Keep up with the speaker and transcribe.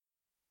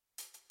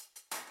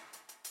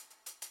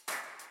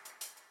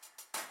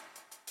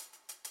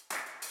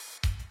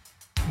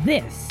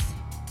This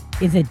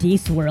is a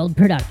Deece World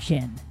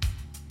production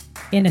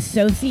in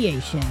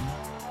association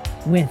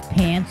with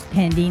Pants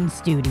Pending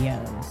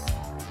Studios.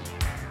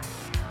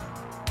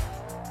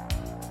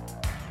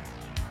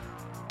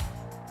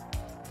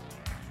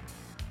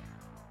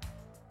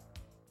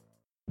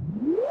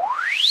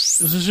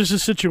 Is this just a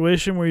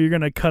situation where you're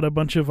going to cut a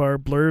bunch of our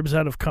blurbs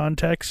out of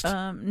context?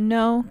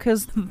 No,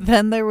 because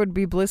then there would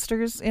be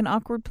blisters in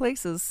awkward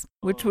places,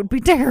 which would be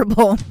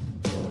terrible.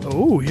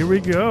 Oh, here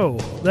we go.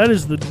 That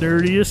is the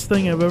dirtiest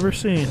thing I've ever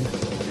seen.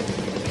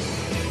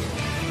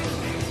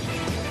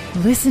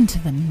 Listen to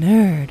the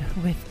Nerd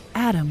with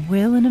Adam,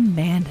 Will, and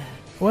Amanda.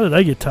 Why did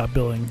I get top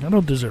billing? I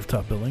don't deserve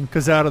top billing.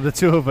 Because out of the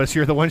two of us,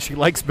 you're the one she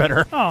likes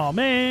better. Oh,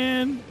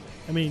 man.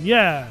 I mean,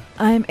 yeah.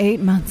 I'm 8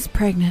 months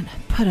pregnant.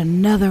 Put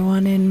another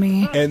one in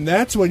me. And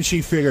that's when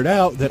she figured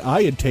out that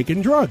I had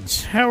taken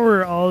drugs. How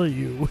are all of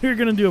you? We're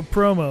going to do a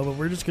promo, but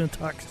we're just going to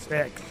talk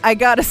sex. I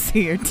gotta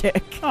see your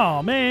dick.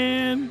 Oh,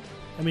 man.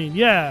 I mean,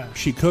 yeah.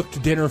 She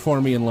cooked dinner for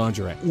me in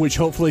lingerie, which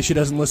hopefully she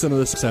doesn't listen to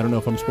this, because I don't know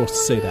if I'm supposed to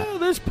say that. Well,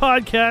 this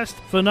podcast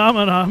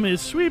phenomenon is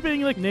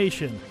sweeping the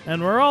nation,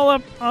 and we're all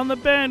up on the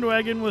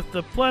bandwagon with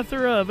the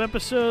plethora of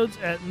episodes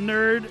at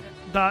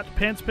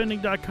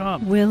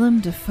nerd.pantspending.com. Willem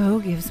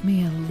Dafoe gives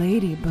me a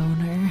lady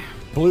boner.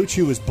 Blue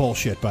Chew is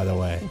bullshit, by the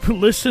way.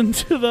 Listen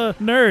to the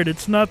Nerd.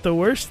 It's not the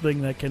worst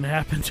thing that can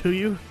happen to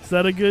you. Is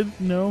that a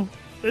good no?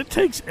 It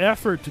takes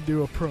effort to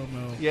do a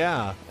promo.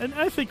 Yeah. And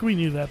I think we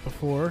knew that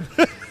before.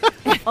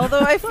 Although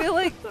I feel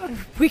like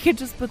we could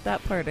just put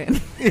that part in.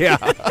 Yeah.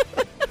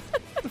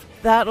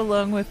 That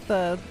along with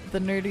the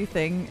nerdy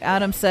thing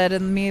Adam said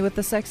and me with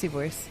the sexy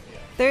voice.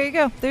 There you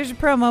go. There's your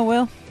promo,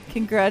 Will.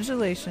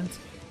 Congratulations.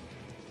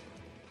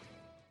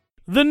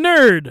 The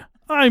Nerd.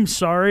 I'm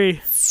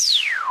sorry.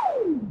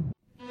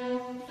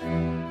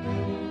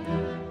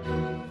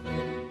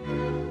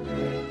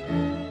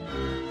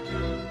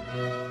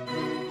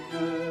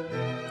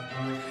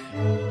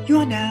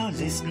 You're now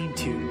listening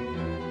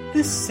to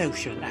The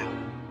Social Hour.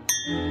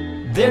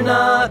 They're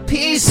not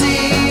PC.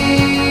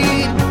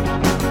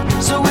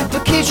 So if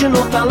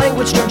occasional foul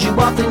language turns you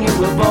off, then you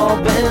have all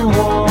been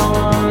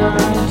warned.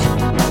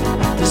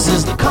 This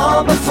is the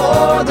calm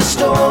before the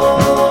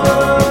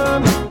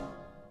storm.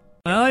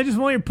 Well, I just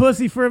want your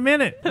pussy for a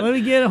minute. Let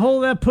me get a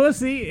hold of that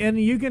pussy, and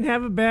you can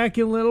have it back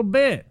in a little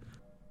bit.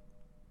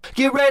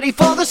 Get ready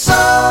for the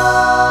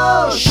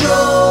social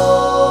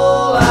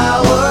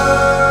hour.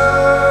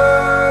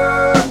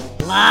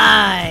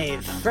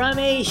 Live from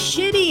a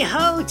shitty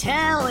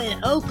hotel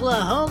in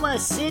Oklahoma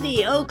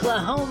City,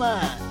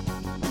 Oklahoma.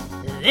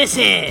 This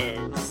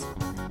is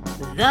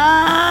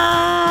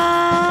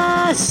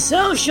The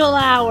Social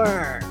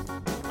Hour.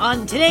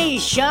 On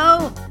today's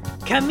show,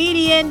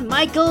 comedian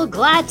Michael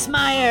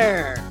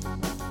Glatzmaier.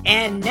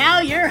 And now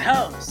your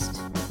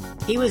host.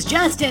 He was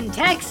just in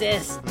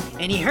Texas,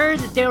 and he heard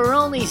that there were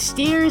only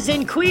steers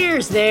and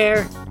queers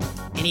there.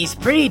 And he's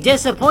pretty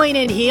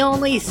disappointed he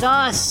only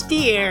saw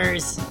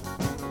steers.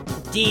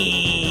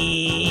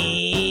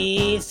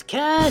 Deece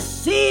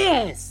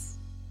Casillas.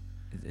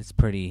 It's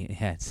pretty.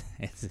 Yeah,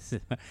 it's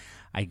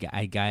I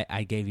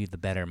gave you the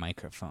better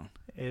microphone.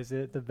 Is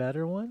it the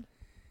better one?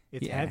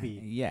 It's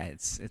heavy. Yeah,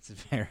 it's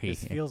very.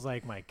 This feels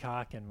like my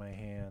cock in my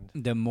hand.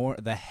 The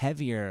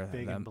heavier,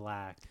 Big and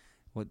black.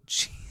 What?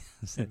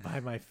 Jesus. And by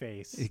my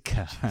face,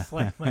 just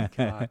like my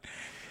cock.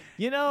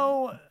 You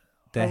know,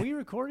 are we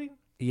recording?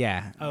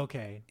 Yeah.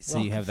 Okay. So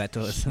you have that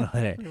to listen to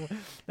later.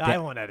 I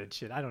won't edit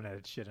shit. I don't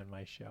edit shit in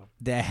my show.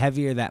 The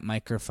heavier that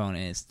microphone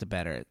is, the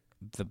better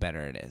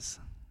it is.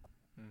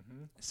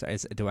 Mm-hmm. So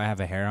do I have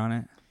a hair on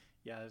it?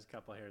 Yeah, there's a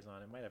couple of hairs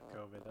on it. Might have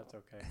COVID. That's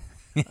okay.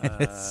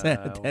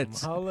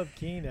 That's Mahalo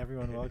Keen,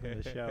 everyone. Welcome to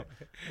the show.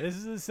 This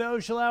is the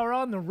Social Hour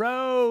on the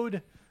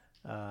road.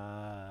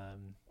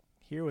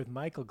 Here with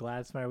Michael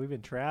Glatzmaier. We've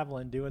been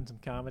traveling, doing some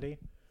comedy.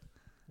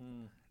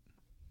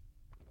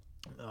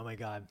 Oh, my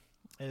God.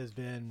 It has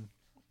been,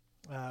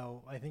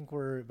 I think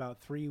we're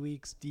about 3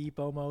 weeks deep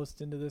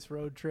almost into this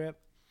road trip.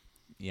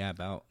 Yeah,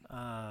 about.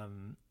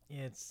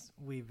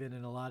 We've been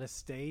in a lot of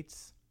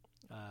states,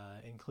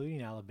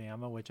 including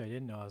Alabama, which I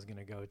didn't know I was going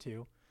to go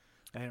to.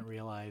 I didn't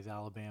realize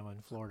Alabama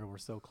and Florida were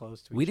so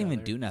close to each other. We didn't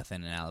even do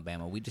nothing in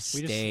Alabama. We just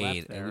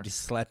stayed. We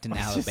just slept in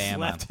Alabama. Just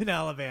slept in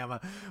Alabama,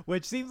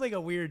 which seems like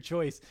a weird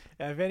choice.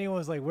 If anyone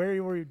was like,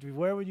 where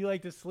would you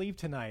like to sleep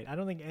tonight? I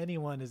don't think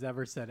anyone has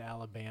ever said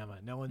Alabama.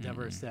 No one's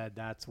ever said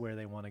that's where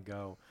they want to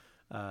go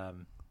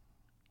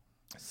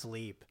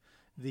sleep.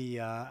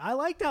 I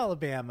liked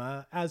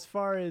Alabama as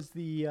far as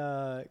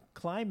the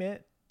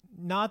climate,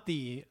 not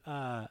the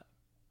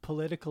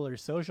political or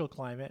social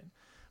climate.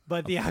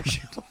 But the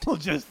actual,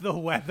 just the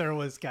weather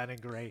was kind of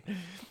great. I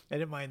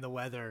didn't mind the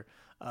weather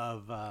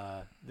of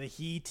the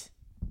heat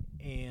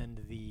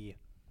and the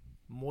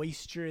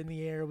moisture in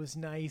the air was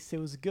nice. It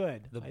was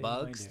good. The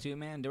bugs too,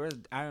 man.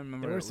 I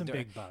remember there were some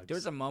big bugs. There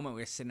was a moment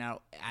we were sitting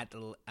out at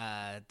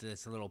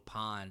this little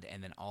pond,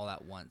 and then all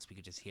at once we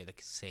could just hear the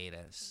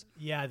cicadas.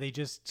 Yeah,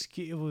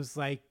 it was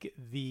like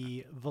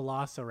the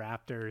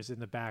velociraptors in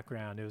the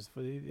background. It was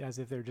as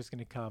if they're just going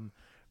to come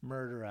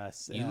murder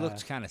us. You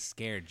looked kind of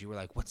scared. You were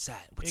like, "What's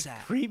that? What's It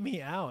that?" creeped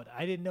me out.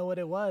 I didn't know what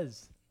it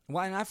was.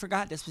 Well, and I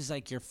forgot this was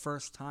like your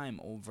first time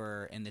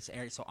over in this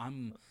area, so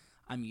I'm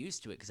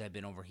used to it because I've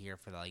been over here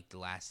for like the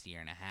last year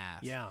and a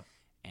half. Yeah.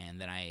 And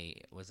then I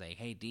was like,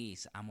 "Hey,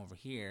 Deece, I'm over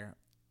here.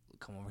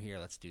 Come over here.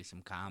 Let's do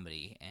some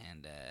comedy."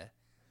 And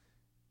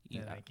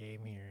Then I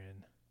came here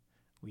and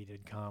we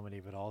did comedy,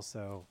 but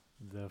also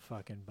the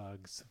fucking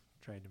bugs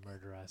tried to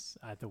murder us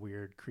at the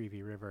weird,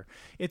 creepy river.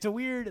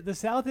 The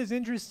South is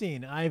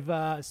interesting.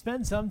 I've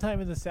spent some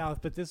time in the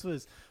South, but this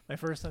was my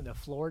first time to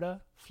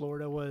Florida.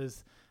 Florida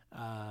was,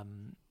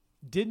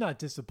 did not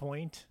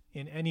disappoint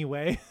in any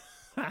way.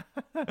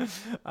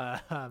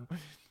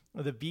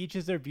 The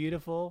beaches are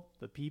beautiful.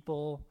 The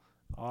people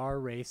are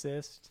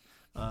racist.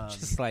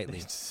 just slightly.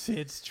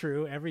 It's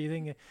true.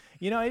 Everything,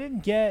 I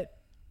didn't get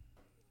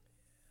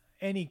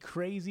any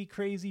crazy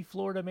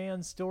Florida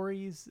man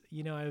stories.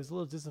 I was a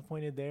little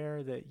disappointed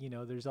there that,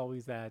 there's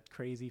always that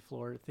crazy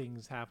Florida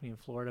things happening in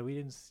Florida. We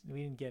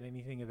didn't get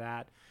anything of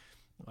that.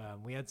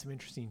 We had some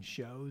interesting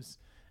shows.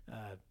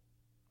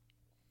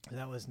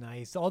 That was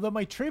nice. Although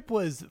my trip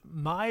was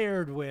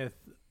mired with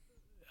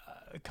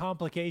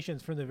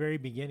complications from the very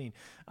beginning.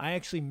 I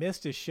actually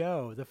missed a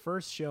show. The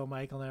first show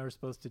Michael and I were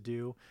supposed to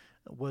do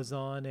was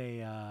on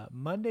a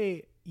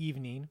Monday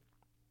evening,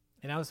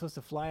 and I was supposed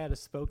to fly out of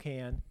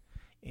Spokane.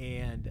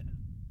 And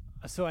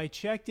so I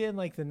checked in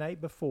like the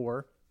night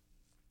before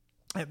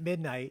at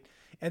midnight.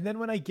 And then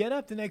when I get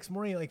up the next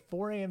morning, like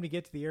 4 a.m. to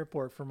get to the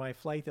airport for my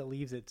flight that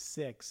leaves at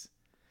 6,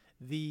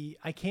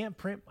 I can't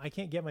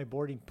get my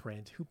boarding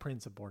print. Who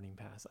prints a boarding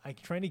pass? I'm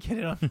trying to get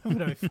it on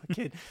my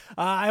fucking,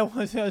 I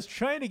was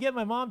trying to get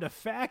my mom to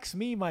fax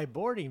me my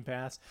boarding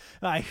pass.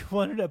 I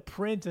wanted to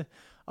print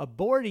a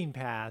boarding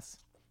pass.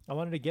 I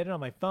wanted to get it on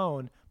my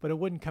phone, but it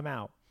wouldn't come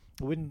out.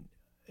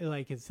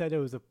 It said it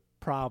was a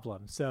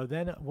problem. So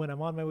then when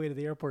I'm on my way to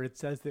the airport, it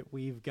says that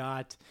we've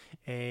got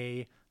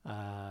the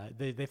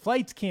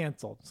flight's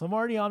canceled. So I'm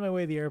already on my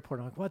way to the airport.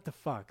 I'm like, what the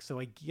fuck? So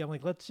I'm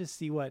like, let's just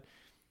see what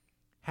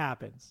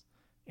happens.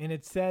 And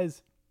it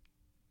says,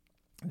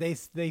 they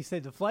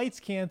said the flight's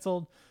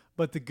canceled,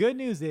 but the good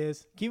news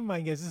is, keep in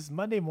mind, guys, this is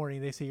Monday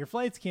morning. They say your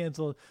flight's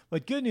canceled,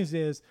 but good news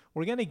is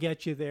we're going to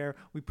get you there.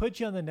 We put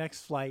you on the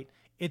next flight.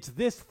 It's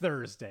this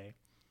Thursday.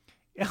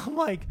 And I'm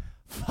like,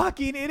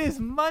 fucking, it is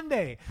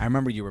Monday. I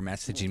remember you were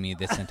messaging me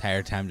this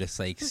entire time, just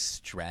like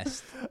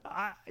stressed.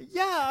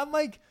 Yeah, I'm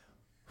like,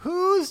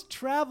 whose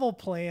travel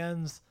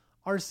plans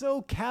are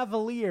so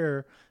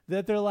cavalier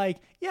that they're like,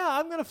 yeah,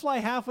 I'm going to fly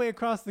halfway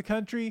across the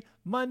country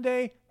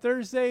Monday,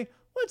 Thursday.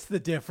 What's the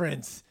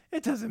difference?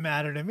 It doesn't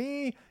matter to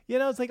me.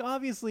 It's like,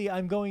 obviously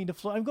I'm going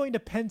to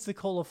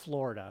Pensacola,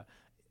 Florida.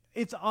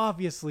 It's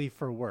obviously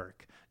for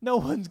work. No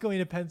one's going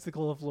to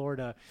Pensacola,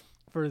 Florida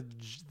for,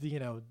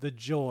 the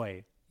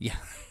joy. Yeah.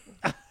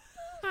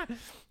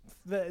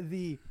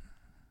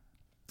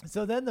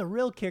 So then the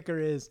real kicker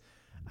is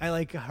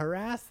I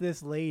harass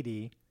this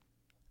lady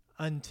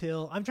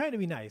until I'm trying to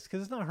be nice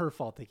because it's not her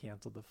fault they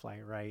canceled the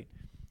flight, right?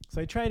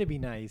 So I try to be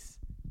nice,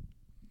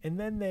 and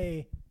then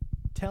they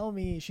tell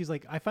me, she's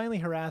like, I finally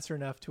harass her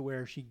enough to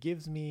where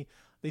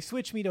they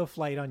switch me to a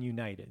flight on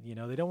United.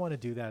 They don't want to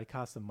do that. It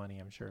costs them money,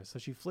 I'm sure. So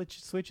she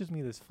switches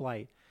me this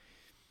flight,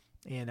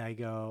 and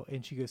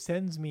she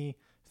sends me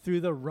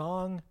through the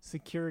wrong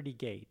security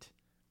gate.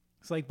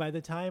 It's like by the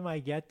time I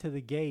get to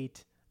the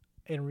gate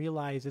and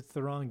realize it's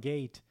the wrong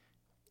gate,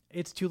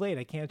 it's too late.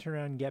 I can't turn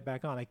around and get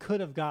back on. I could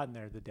have gotten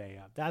there the day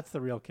of. That's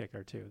the real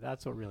kicker too.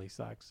 That's what really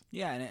sucks.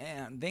 Yeah,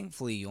 and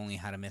thankfully you only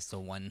had to miss the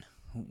one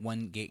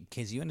gate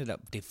because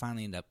they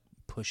finally ended up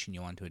pushing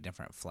you onto a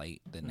different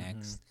flight the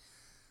next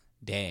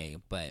day.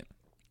 But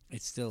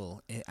it's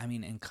still,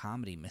 in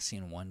comedy,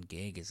 missing one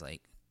gig is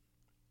like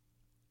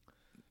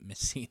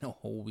missing a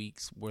whole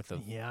week's worth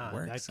of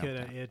work. That could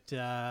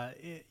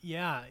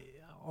have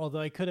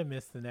although I could have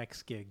missed the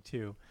next gig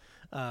too.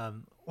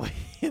 Michael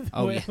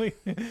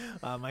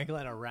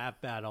had a rap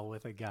battle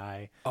with a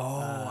guy.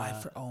 Oh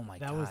my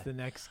god, that was the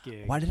next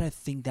gig. Why did I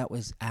think that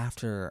was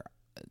after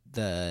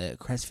the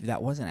Crestview?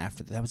 That wasn't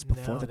after. That was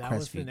before the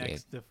Crestview gig.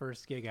 The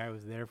first gig I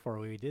was there for.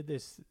 We did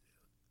this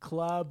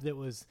club that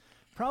was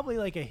probably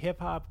like a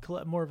hip hop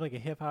club, more of like a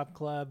hip hop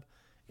club.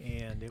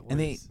 And it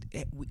was.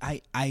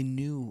 I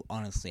knew,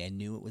 honestly,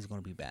 it was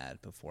going to be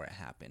bad before it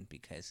happened,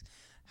 because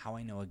how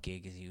I know a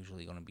gig is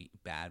usually going to be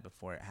bad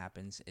before it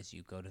happens is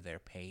you go to their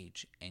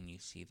page and you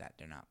see that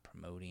they're not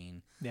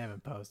promoting. They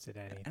haven't posted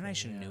anything. And I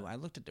should have knew. I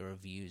looked at the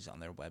reviews on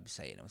their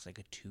website and it was like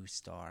a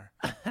 2-star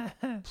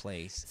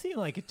place. It seemed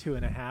like a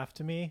 2.5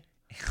 to me.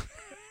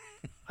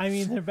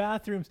 Their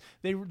bathrooms,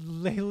 they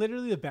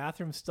literally, the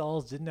bathroom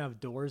stalls didn't have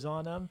doors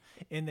on them,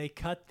 and they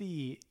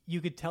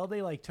you could tell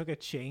they took a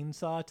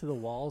chainsaw to the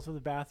walls of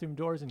the bathroom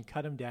doors and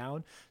cut them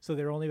down, so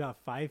they're only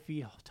about 5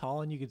 feet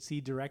tall and you could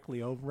see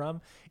directly over them.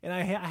 And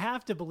I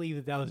have to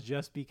believe that was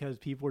just because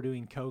people were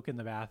doing coke in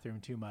the bathroom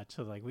too much.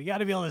 So we got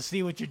to be able to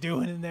see what you're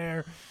doing in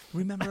there.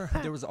 Remember,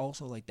 there was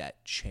also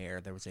that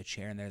chair. There was a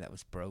chair in there that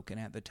was broken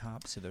at the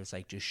top, so there was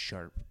just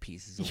sharp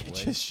pieces of wood.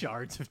 Just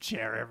shards of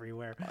chair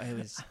everywhere. It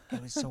was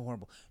so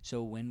horrible.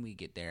 So when we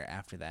get there,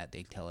 after that,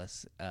 they tell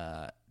us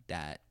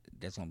that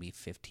there's going to be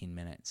 15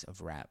 minutes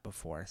of rap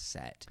before a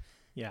set.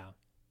 Yeah.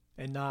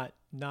 And not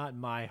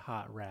my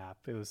hot rap.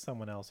 It was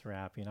someone else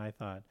rapping. I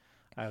thought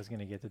I was going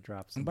to get to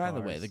drop some And by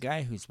the way, bars. the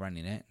guy who's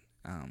running it,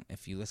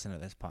 if you listen to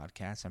this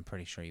podcast, I'm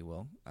pretty sure you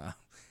will.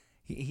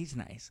 He's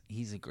nice.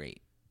 He's a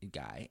great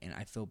guy, and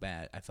I felt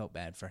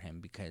bad for him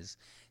because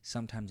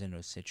sometimes in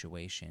those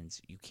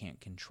situations you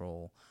can't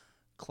control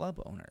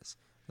club owners.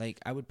 Like,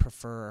 I would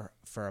prefer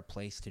for a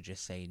place to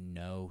just say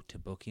no to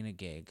booking a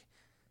gig.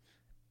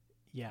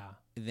 Yeah.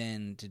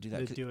 Than to do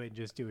that. To do it,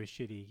 just do a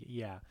shitty.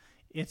 Yeah.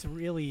 It's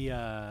really.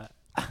 It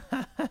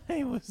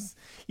was.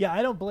 Yeah,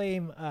 I don't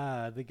blame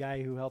the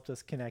guy who helped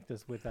us connect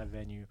us with that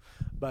venue,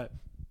 but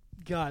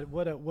God,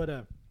 what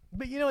a.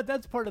 But you know what?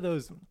 That's part of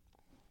those.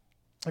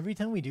 Every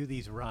time we do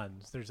these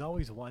runs, there's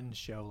always one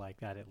show like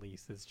that at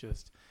least that's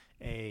just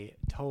a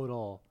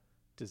total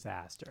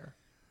disaster.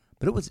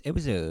 But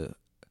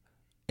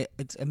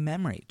it's a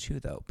memory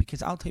too, though,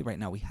 because I'll tell you right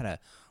now, we had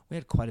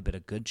quite a bit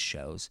of good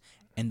shows,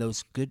 and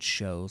those good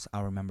shows,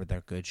 I'll remember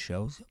they're good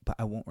shows, but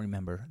I won't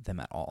remember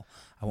them at all.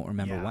 I won't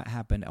remember what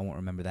happened. I won't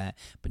remember that.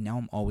 But now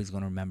I'm always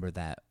going to remember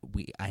that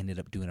I ended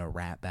up doing a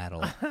rap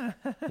battle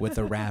with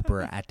a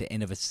rapper at the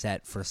end of a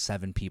set for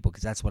 7 people,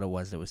 because that's what it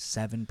was. There was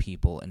 7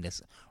 people in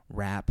this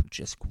rap,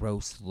 just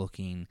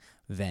gross-looking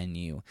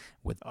venue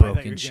with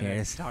broken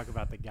chairs. Talk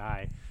about the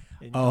guy.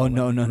 Oh,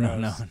 no.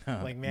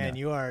 Like, man,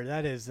 no.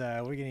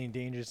 We're getting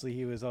dangerously.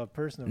 He was a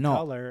person of No,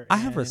 color. I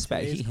have and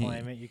respect. In today's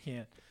climate, you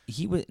can't.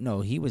 He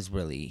was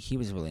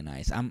really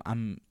nice.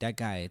 I'm that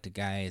guy. The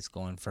guy is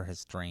going for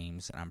his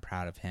dreams, and I'm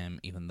proud of him.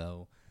 Even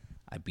though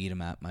I beat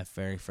him at my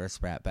very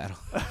first rap battle.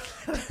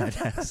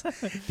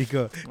 They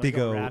go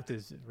wrapped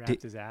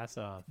his ass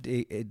off.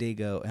 They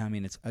go. I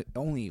mean, it's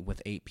only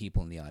with 8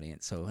 people in the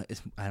audience, so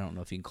I don't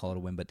know if you can call it a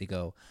win. But they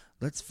go,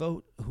 let's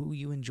vote who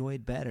you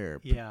enjoyed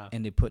better. Yeah.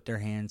 And they put their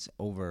hands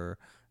over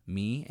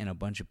me, and a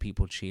bunch of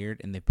people cheered,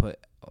 and they put,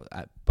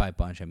 by a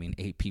bunch I mean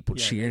 8 people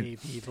cheered.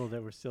 8 people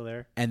that were still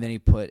there. And then he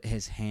put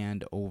his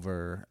hand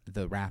over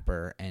the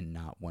rapper, and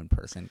not one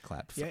person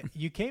clapped for him.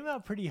 You came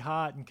out pretty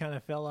hot and kind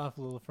of fell off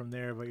a little from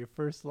there, but your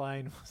first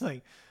line was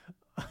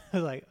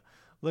like,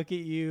 look at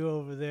you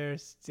over there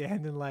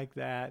standing like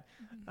that,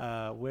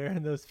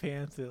 wearing those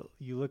pants that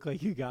you look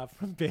like you got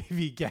from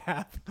Baby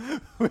Gap.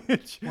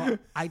 Well,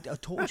 I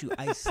told you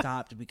I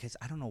stopped because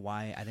I don't know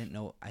why. I didn't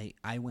know.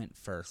 I went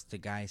first. The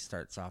guy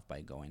starts off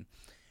by going,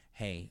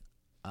 hey,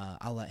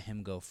 I'll let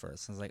him go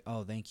first. I was like,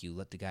 oh, thank you.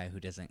 Let the guy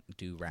who doesn't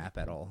do rap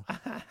at all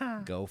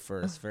go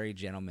first. Very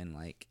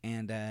gentlemanlike.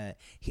 And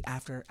he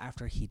after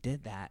he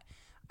did that,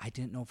 I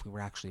didn't know if we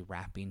were actually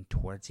rapping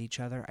towards each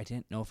other. I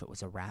didn't know if it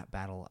was a rap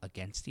battle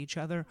against each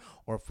other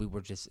or if we were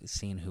just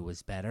seeing who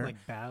was better.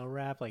 Like battle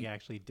rap, like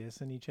actually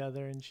dissing each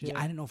other and shit? Yeah,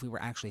 I didn't know if we were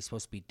actually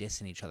supposed to be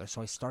dissing each other.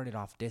 So I started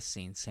off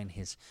dissing, saying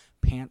his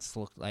pants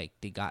looked like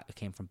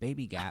came from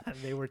Baby Gap.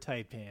 They were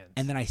tight pants.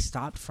 And then I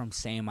stopped from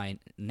saying my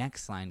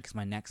next line because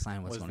my next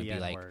line was going to be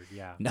like,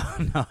 yeah. No,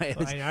 it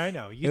was, I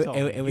know.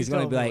 It was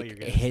going to be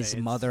like, his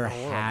mother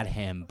had had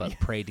him, but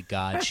prayed to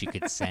God she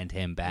could send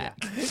him back.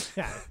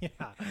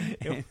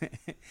 Yeah.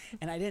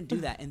 And I didn't do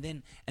that. And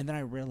then I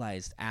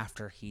realized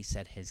after he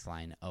said his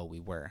line, oh, we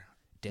were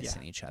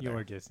dissing each other. You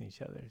were dissing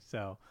each other.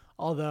 So,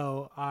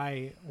 although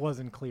I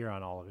wasn't clear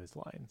on all of his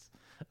lines.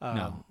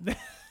 No.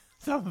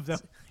 Some of them.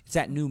 It's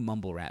that new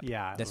mumble rap.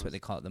 Yeah. That's what they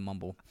call it, the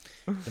mumble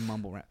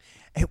rap.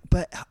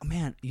 But,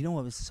 man, you know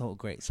what was so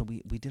great? So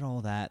we did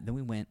all that. Then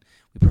we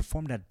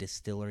performed at a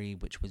distillery,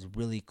 which was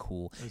really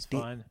cool. It was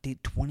fun. They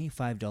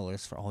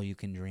 $25 for all you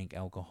can drink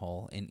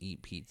alcohol and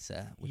eat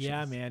pizza.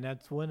 Man,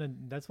 that's one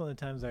of the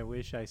times I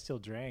wish I still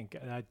drank.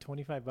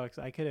 $25,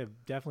 I could have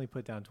definitely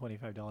put down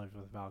 $25 worth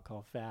of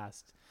alcohol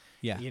fast.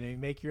 Yeah. You know, you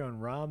make your own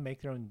rum,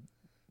 make your own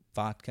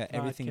vodka,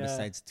 everything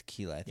besides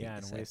tequila, I think. Yeah,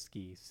 and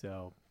whiskey.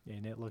 So,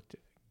 and it looked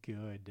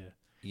good.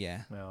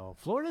 Yeah. Well,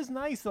 Florida's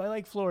nice. I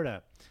like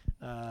Florida.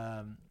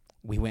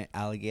 We went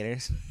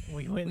alligators.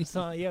 We went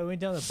and we went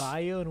down the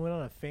bayou and went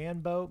on a fan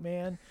boat,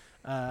 man.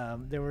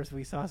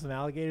 We saw some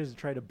alligators that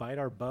tried to bite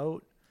our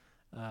boat.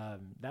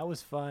 That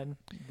was fun.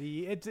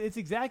 It's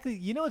exactly,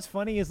 you know what's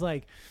funny is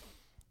like,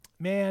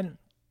 man,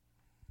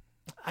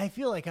 I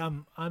feel like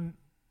I'm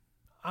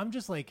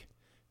just like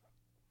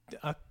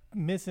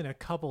missing a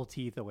couple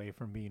teeth away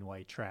from being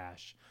white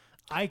trash.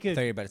 I thought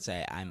you were about to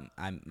say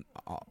I'm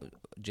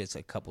just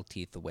a couple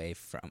teeth away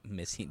from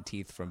missing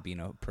teeth from being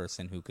a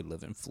person who could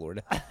live in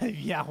Florida.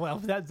 Yeah,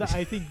 well,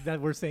 I think that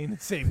we're saying the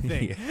same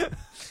thing.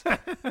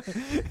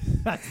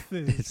 That's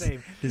the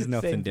same. There's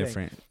nothing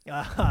different.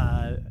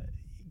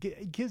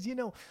 Because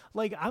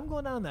like I'm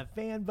going down that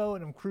fan boat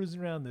and I'm cruising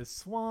around this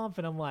swamp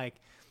and I'm like,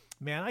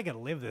 man, I gotta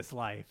live this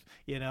life.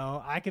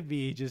 I could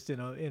be just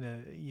in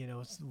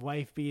a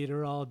wife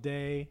beater all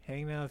day,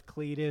 hanging out with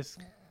Cletus,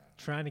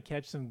 trying to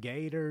catch some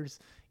gators,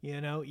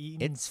 eating.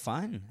 It's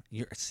fun.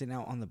 You're sitting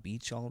out on the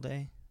beach all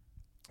day.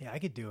 Yeah, I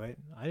could do it.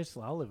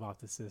 I'll live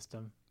off the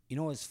system. You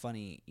know what's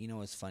funny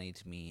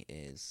to me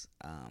is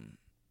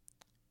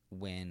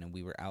when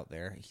we were out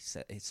there,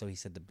 he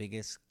said the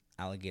biggest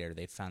alligator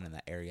they found in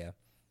that area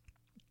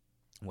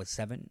was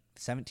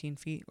 17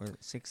 feet or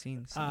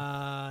 16.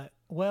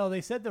 Well,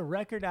 they said the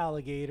record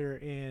alligator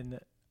in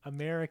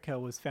America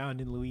was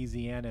found in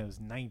Louisiana. It was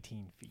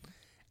 19 feet.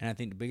 And I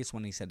think the biggest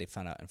one he said they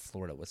found out in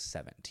Florida was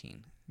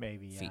 17.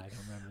 Maybe, feet. Yeah, I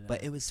don't remember that.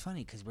 But it was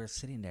funny because we're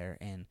sitting there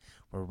and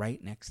we're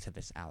right next to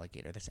this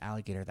alligator. This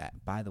alligator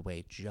that, by the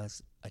way,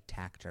 just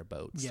attacked our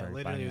boat. Yeah, started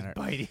literally was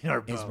biting biting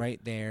our boat. It's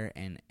right there,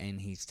 and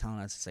he's telling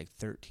us it's like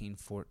 13,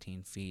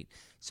 14 feet.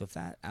 So if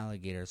that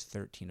alligator is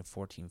 13 to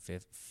 14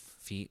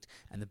 feet,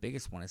 and the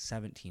biggest one is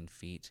 17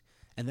 feet,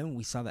 and then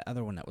we saw the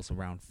other one that was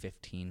around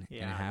 15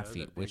 and a half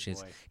feet, which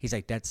is, he's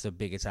like, that's the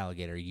biggest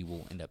alligator you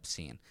will end up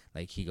seeing.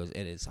 Like, he goes,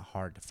 it is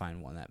hard to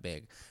find one that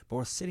big. But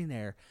we're sitting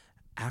there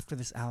after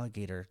this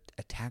alligator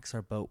attacks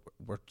our boat.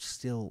 We're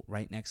still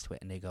right next to it,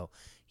 and they go,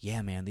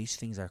 yeah, man, these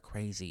things are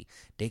crazy.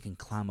 They can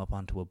climb up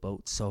onto a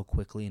boat so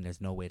quickly, and there's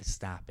no way to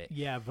stop it.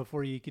 Yeah,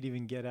 before you could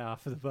even get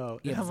off of the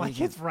boat. Yeah, I'm like,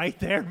 it's right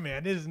there,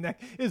 man. His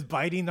neck is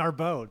biting our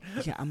boat.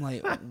 Yeah, I'm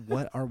like,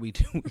 what are we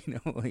doing? You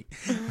know, like,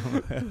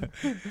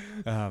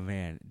 oh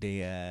man,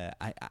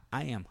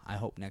 I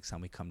hope next time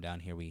we come down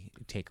here, we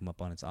take him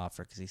up on his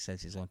offer, because he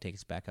says he's going to take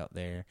us back out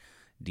there,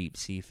 deep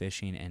sea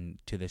fishing, and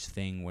to this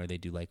thing where they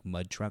do like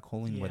mud truck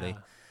holing, where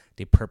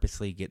they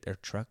purposely get their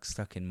truck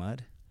stuck in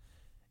mud.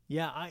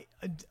 Yeah,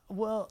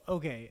 well,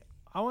 okay.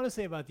 I want to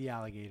say about the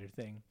alligator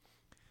thing.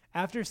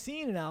 After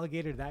seeing an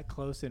alligator that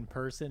close in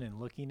person and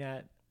looking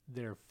at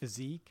their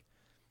physique,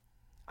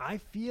 I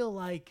feel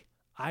like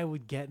I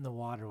would get in the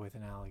water with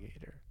an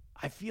alligator.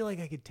 I feel like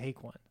I could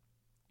take one.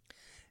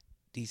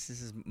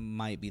 Deece,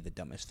 might be the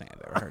dumbest thing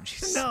I've ever heard you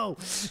say. No,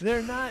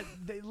 they're not.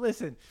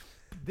 Listen,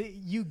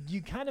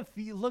 you kind of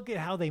look at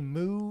how they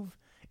move,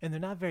 and they're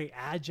not very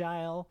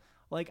agile.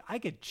 Like, I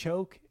could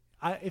choke.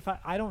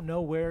 I don't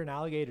know where an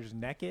alligator's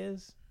neck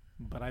is,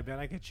 but I bet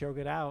I could choke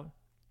it out.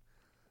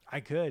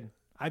 I could.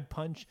 I'd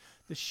punch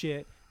the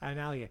shit out of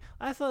an alligator.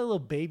 I saw little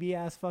baby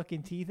ass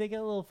fucking teeth. They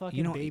got little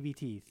fucking baby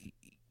teeth.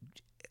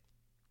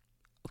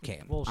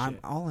 Okay,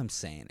 all I'm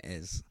saying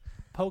is,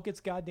 poke its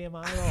goddamn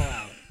eyeball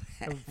out.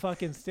 And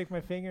fucking stick my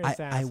finger in its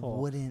asshole. I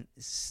wouldn't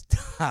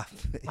stop.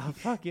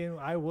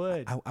 I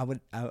would.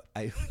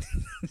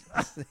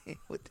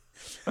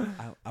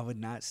 I would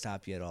not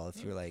stop you at all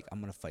if you were like, I'm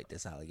gonna fight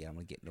this alligator. I'm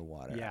gonna get in the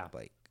water. Yeah.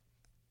 Like,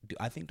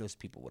 I think those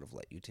people would have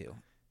let you too.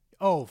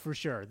 Oh, for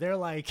sure. They're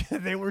like,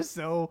 they were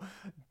so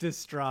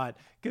distraught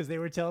because they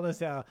were telling us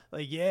how,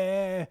 like,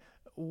 yeah,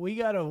 we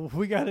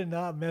gotta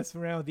not mess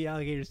around with the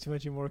alligators too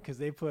much anymore because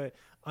they put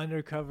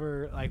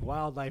undercover like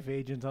wildlife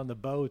agents on the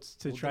boats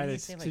to try to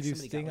do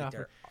sting off.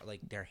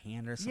 Like their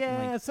hand or something.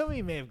 Yeah,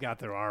 somebody may have got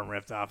their arm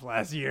ripped off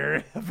last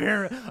year.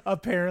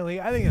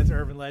 Apparently, I think that's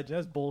urban legend.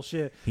 That's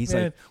bullshit. He's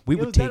man, like, we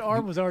would take. That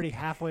arm was already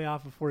halfway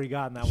off before he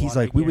got in that. He's water,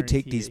 like, we would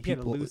take these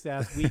people. He had a loose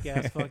ass, weak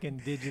ass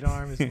fucking digit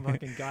arm. His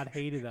fucking God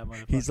hated that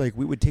motherfucker. He's like,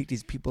 we would take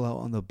these people out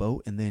on the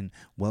boat, and then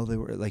they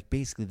were like,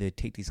 basically they'd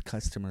take these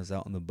customers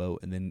out on the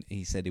boat, and then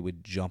he said he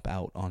would jump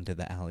out onto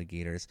the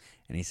alligators,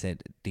 and he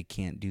said they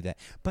can't do that.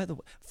 By the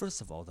way, first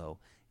of all, though,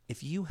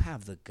 if you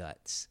have the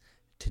guts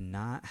to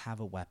not have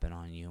a weapon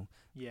on you,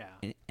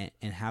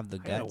 and have the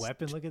guts, I got a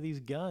weapon. Look at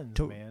these guns,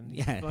 man.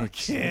 Yeah,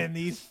 fucking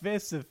these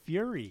fists of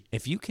fury.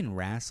 If you can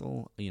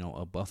wrestle,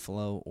 a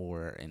buffalo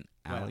or an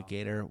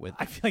alligator with,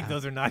 I feel like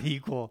those are not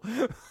equal.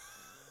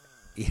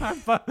 Yeah.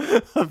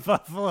 A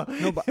buffalo.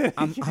 No, but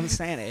I'm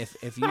saying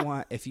if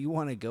you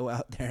want to go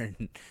out there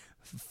and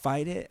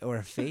fight it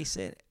or face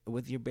it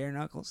with your bare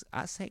knuckles,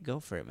 I say go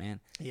for it,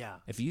 man. Yeah.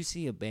 If you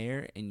see a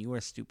bear and you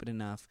are stupid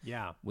enough,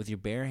 with your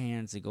bare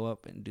hands to go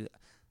up and do,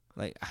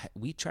 like,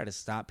 we try to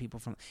stop people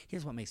from.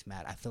 Here's what makes me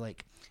mad. I feel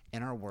like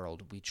in our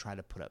world we try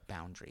to put up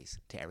boundaries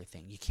to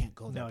everything. You can't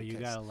go there. No, you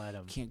gotta let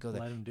them. Can't go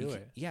there. Let them do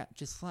it. Yeah,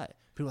 just let.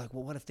 People are like,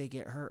 well, what if they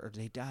get hurt or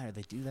they die or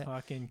they do that?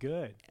 Fucking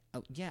good.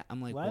 Oh, yeah,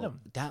 I'm like, let them.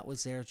 That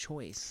was their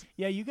choice.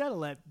 Yeah, you gotta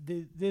let.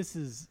 This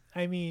is.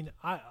 I mean,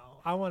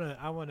 I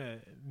wanna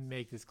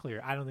make this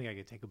clear. I don't think I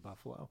could take a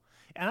buffalo,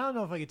 and I don't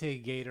know if I could take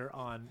a gator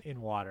in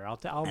water. I'll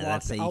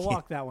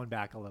walk that one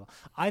back a little.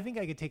 I think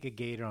I could take a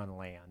gator on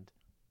land.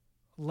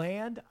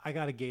 Land, I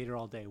got a gator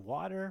all day.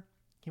 Water,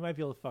 he might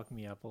be able to fuck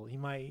me up. He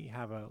might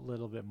have a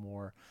little bit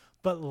more.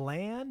 But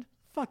land,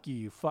 fuck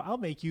you.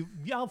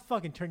 I'll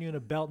fucking turn you into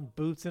belt and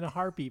boots in a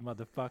heartbeat,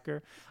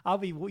 motherfucker. I'll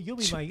be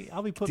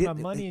putting my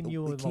money in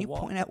you. Can you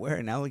point out where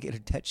an alligator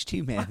touched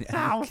you, man?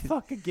 I'll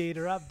fuck a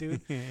gator up,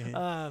 dude.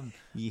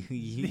 You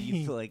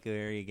feel like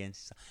very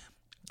against.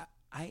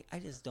 I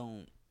just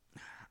don't.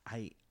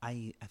 I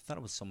thought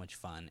it was so much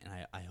fun,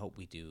 and I hope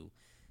we do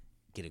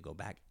get to go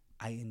back.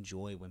 I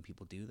enjoy when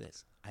people do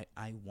this.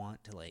 I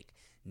want to, like,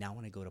 now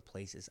when I go to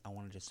places, I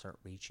want to just start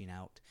reaching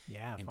out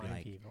and be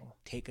like, people.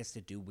 Take us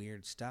to do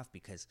weird stuff,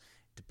 because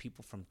the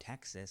people from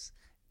Texas,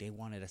 they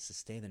wanted us to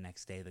stay the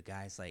next day. The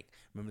guy's like,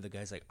 remember the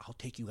guy's like, I'll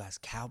take you guys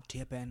cow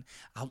tipping.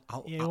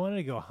 He wanted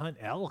to go hunt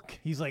elk.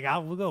 He's like,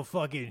 we'll go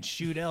fucking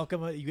shoot elk.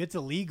 It's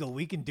illegal.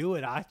 We can do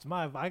it. I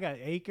got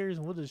acres,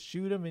 and we'll just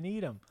shoot them and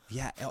eat them.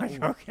 Yeah.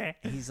 Like, okay.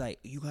 And he's like,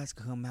 you guys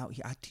can come out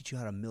here. I'll teach you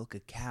how to milk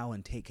a cow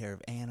and take care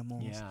of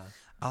animals. Yeah.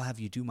 I'll have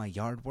you do my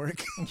yard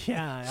work.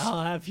 Yeah,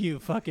 I'll have you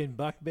fucking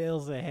buck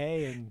bales of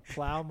hay and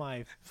plow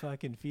my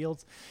fucking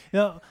fields.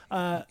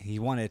 He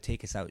wanted to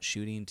take us out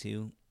shooting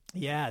too.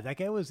 Yeah, that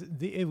guy was.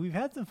 We've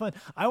had some fun.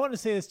 I want to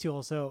say this too,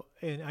 also,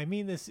 and I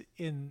mean this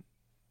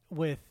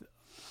with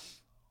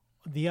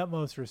the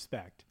utmost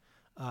respect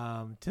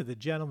to the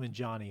gentleman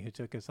Johnny who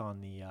took us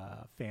on the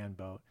fan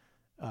boat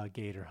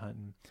gator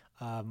hunting.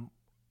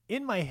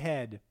 In my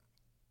head,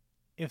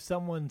 if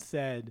someone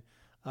said,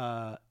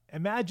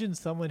 imagine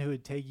someone who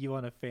would take you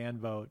on a fan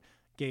boat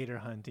gator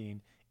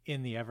hunting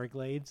in the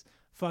Everglades,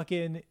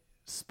 fucking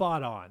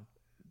spot on.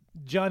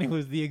 Johnny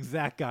was the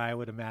exact guy I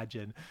would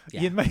imagine.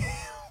 Yeah.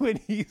 When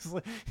he's,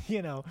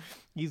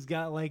 he's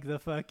got like the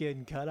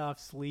fucking cut off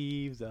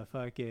sleeves, a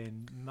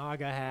fucking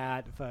MAGA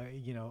hat,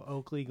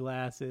 Oakley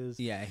glasses.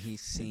 Yeah,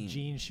 he's seen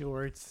jean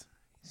shorts,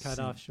 cut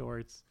off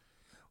shorts.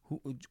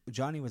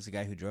 Johnny was the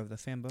guy who drove the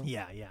fan boat?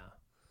 Yeah.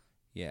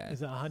 Yeah.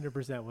 It's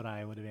 100% what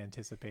I would have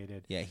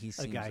anticipated. Yeah, he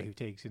seems a guy like, who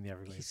takes in the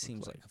Everglades. He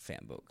seems like a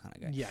fan boat kind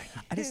of guy. Yeah.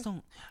 I just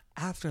don't.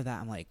 After that,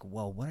 I'm like,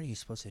 well, what are you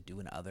supposed to do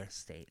in other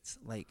states?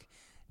 Like,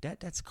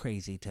 that's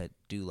crazy to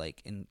do,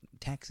 like in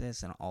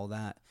Texas and all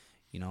that.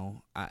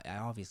 I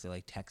obviously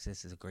like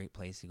Texas is a great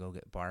place to go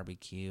get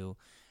barbecue,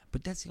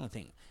 but that's the only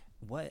thing.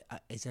 What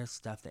is there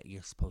stuff that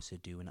you're supposed to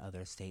do in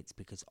other states?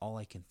 Because all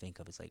I can think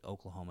of is like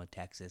Oklahoma,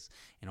 Texas,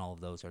 and all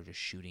of those are just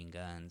shooting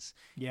guns.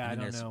 Yeah, I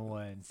don't know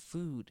what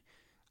food.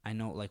 I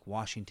know like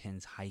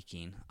Washington's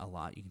hiking a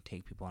lot. You can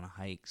take people on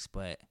hikes,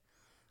 but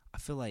I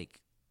feel like,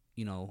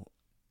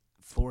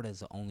 Florida is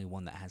the only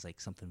one that has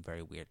like something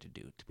very weird to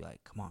do. To be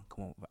like, come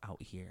on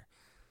out here,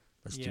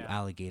 let's do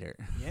alligator.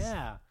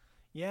 Yeah,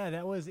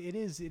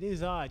 it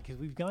is odd because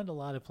we've gone to a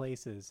lot of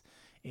places,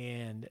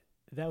 and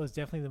that was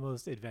definitely the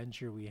most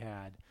adventure we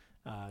had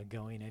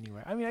going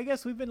anywhere. I mean, I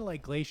guess we've been to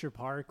like Glacier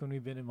Park when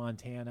we've been in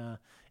Montana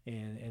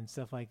and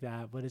stuff like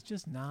that, but it's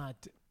just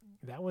not.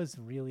 That was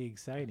really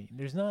exciting.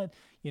 There's not,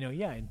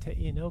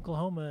 in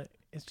Oklahoma,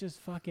 it's just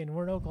fucking,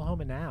 we're in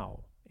Oklahoma now,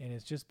 and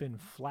it's just been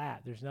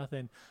flat. There's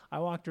nothing. I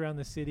walked around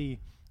the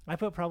city. I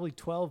put probably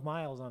 12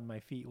 miles on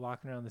my feet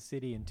walking around the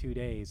city in 2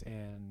 days,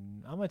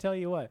 and I'm going to tell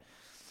you what,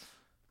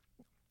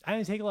 I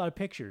didn't take a lot of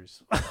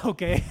pictures,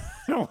 okay?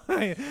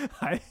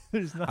 I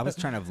was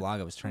trying to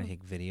vlog. I was trying to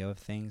take video of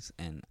things,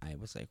 and I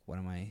was like, what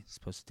am I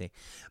supposed to take?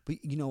 But,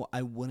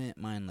 I wouldn't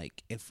mind,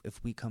 like, if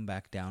we come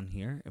back down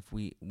here,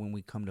 when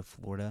we come to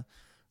Florida,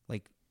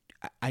 like,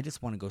 I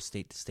just want to go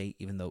state to state,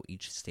 even though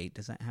each state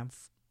doesn't have,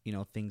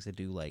 things to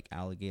do, like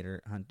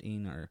alligator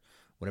hunting or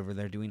whatever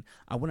they're doing.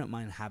 I wouldn't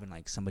mind having,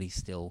 like, somebody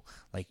still,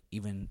 like,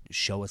 even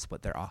show us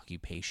what their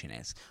occupation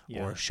is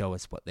or show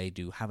us what they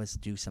do. Have us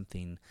do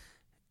something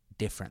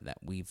different that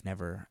we've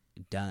never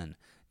done.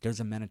 There's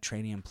a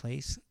Mediterranean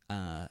place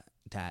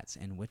that's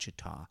in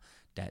Wichita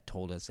that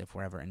told us if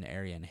we're ever in the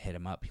area and hit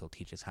him up, he'll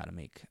teach us how to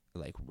make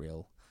like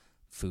real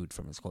food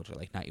from his culture,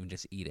 like not even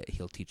just eat it.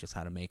 He'll teach us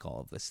how to make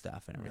all of this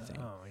stuff and everything.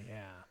 Oh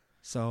yeah.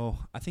 So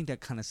I think that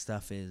kind of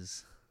stuff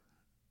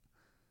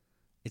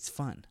it's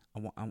fun.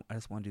 I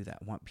just want to do that.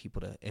 I want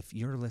people to, if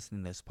you're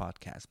listening to this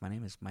podcast, my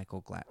name is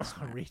Michael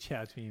Glatzmaier. Reach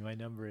out to me. My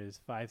number is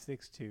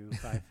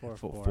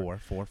 562-544.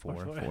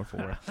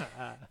 444.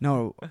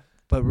 No,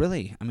 but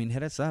really, I mean,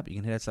 hit us up. You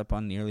can hit us up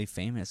on Nearly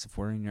Famous if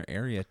we're in your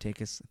area.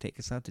 Take us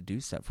out to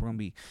do stuff. We're gonna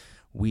be,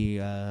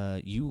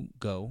 you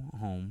go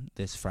home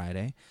this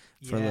Friday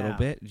for a little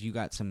bit. You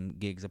got some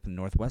gigs up in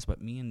the Northwest,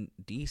 but me and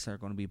Deece are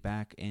going to be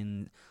back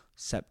in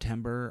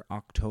September,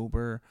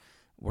 October.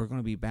 We're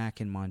going to be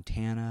back in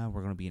Montana.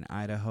 We're going to be in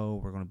Idaho.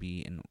 We're going to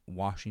be in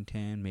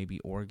Washington, maybe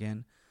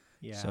Oregon.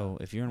 Yeah. So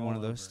if you're in one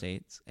of those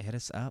states, hit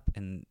us up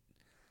and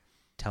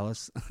tell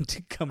us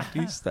to come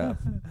do stuff.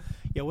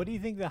 Yeah. What do you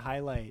think the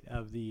highlight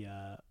of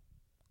the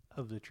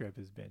trip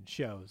has been?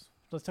 Shows.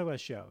 Let's talk about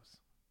shows.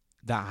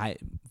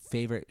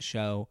 Favorite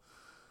show.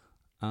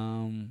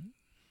 I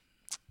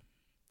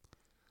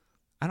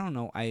don't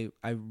know. I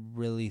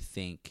really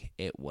think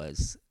it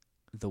was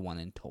the one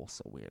in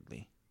Tulsa,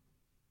 weirdly.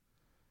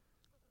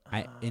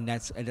 And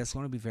that's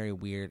going to be very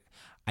weird.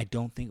 I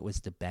don't think it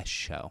was the best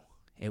show.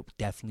 It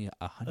definitely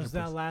 100%. Was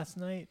that last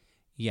night?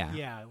 Yeah.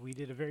 Yeah, we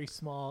did a very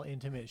small,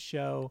 intimate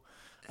show,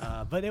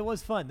 but it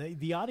was fun.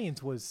 The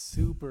audience was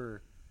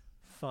super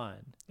fun,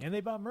 and they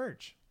bought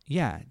merch.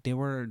 Yeah, there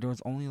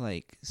was only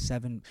like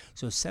 7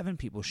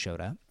 people showed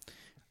up,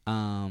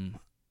 and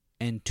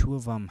 2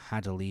 of them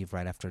had to leave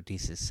right after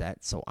Deece's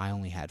set, so I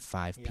only had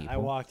 5 people. I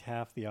walked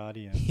half the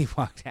audience. He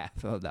walked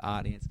half of the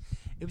audience.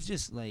 It was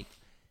just like,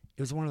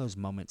 it was one of those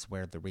moments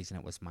where the reason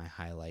it was my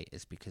highlight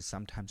is because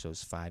sometimes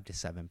those 5 to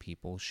 7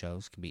 people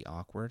shows can be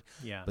awkward.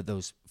 Yeah. But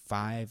those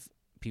 7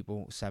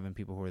 people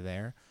who were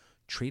there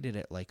treated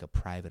it like a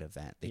private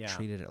event. They Yeah.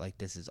 treated it like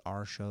this is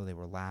our show. They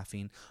were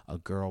laughing. A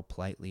girl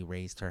politely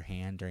raised her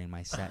hand during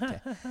my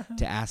set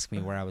to ask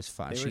me where I was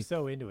from. They were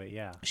so into it,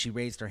 yeah. She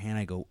raised her hand.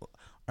 I go,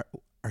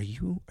 are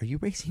you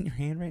raising your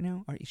hand right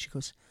now? She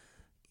goes,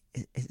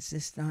 is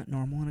this not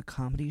normal in a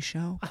comedy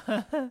show?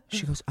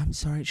 She goes, I'm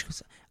sorry. She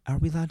goes, are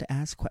we allowed to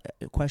ask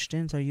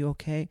questions? Are you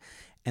okay?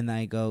 And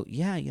I go,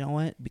 yeah, you know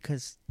what?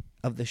 Because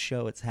of the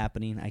show it's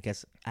happening, I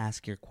guess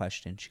ask your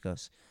question. She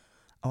goes,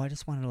 oh, I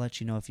just wanted to let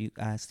you know if you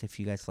asked if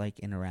you guys like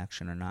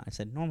interaction or not. I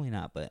said, normally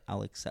not, but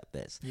I'll accept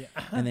this. Yeah.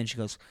 And then she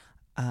goes,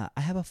 I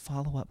have a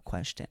follow-up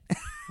question.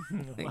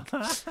 They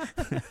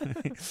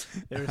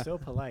were so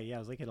polite. Yeah, it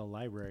was like at a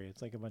library.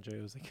 It was like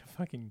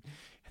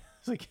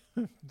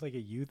a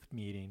youth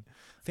meeting.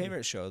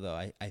 Favorite show, though,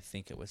 I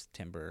think it was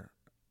Timber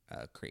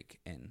Creek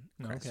in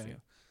Crestview. Okay.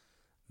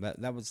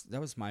 But that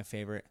was my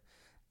favorite.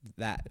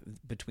 That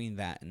between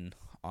that and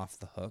Off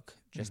the Hook,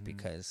 just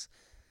because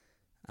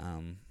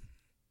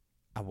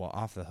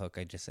Off the Hook,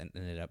 I just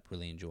ended up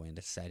really enjoying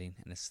the setting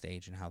and the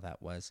stage and how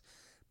that was.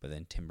 But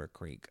then Timber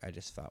Creek, I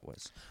just thought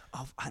was...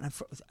 Oh,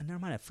 never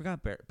mind. I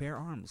forgot Bear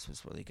Arms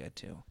was really good,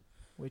 too.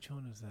 Which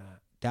one was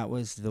that? That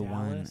was the Dallas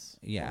one...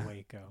 Yeah. or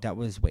Waco? That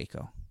was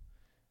Waco.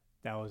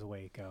 That was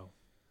Waco.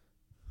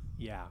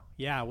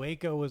 Yeah,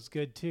 Waco was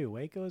good, too.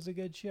 Waco was a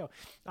good show.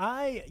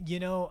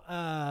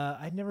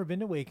 I'd never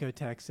been to Waco,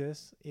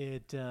 Texas.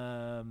 It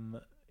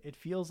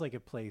feels like a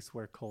place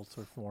where cults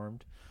were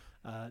formed.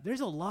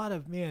 There's a lot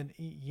of, man,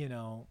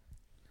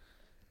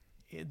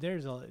 it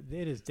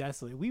is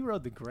desolate. We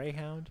rode the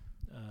Greyhound,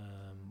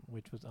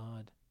 which was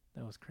odd.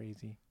 That was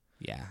crazy.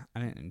 Yeah, I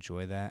didn't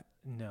enjoy that.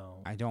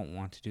 No. I don't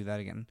want to do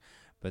that again,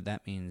 but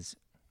that means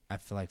I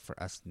feel like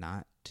for us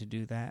not to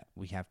do that,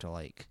 we have to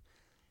like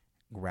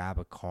grab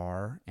a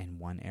car in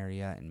one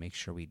area and make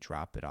sure we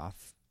drop it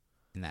off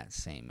in that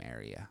same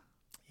area.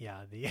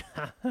 Yeah,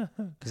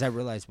 because I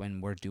realize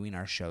when we're doing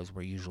our shows,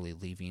 we're usually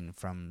leaving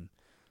from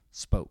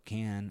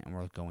Spokane and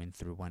we're going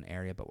through one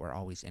area, but we're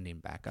always ending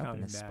back up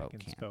in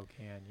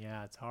Spokane.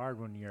 Yeah, it's hard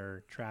when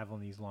you're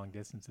traveling these long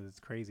distances. It's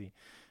crazy.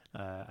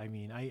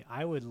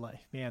 I would like,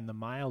 man, the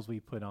miles we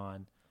put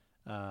on.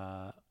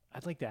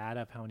 I'd like to add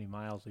up how many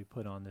miles we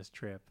put on this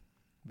trip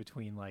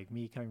between like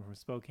me coming from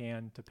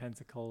Spokane to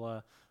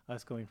Pensacola,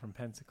 us going from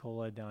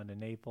Pensacola down to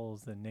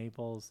Naples, then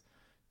Naples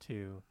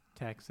to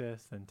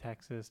Texas, then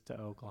Texas to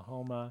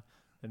Oklahoma,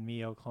 then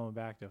me Oklahoma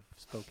back to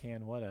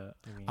Spokane.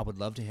 I would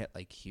love to hit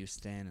like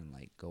Houston and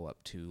like go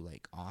up to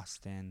like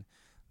Austin,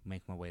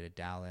 make my way to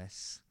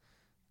Dallas,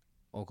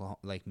 Oklahoma,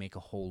 like make a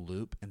whole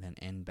loop and then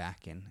end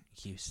back in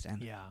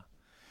Houston. Yeah.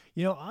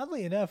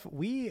 Oddly enough,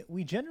 we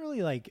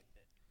generally like,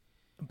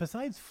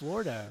 besides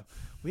Florida,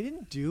 we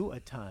didn't do a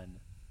ton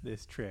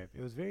this trip.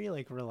 It was very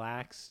like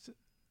relaxed.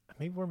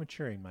 Maybe we're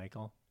maturing,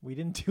 Michael. We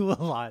didn't do a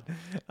lot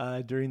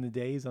during the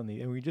days and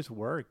we just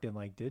worked and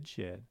like did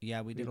shit.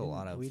 Yeah, we didn't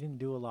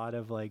do a lot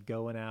of like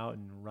going out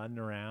and running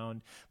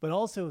around, but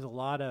also it was a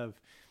lot of,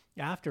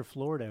 after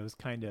Florida, it was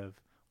kind of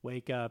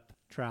wake up,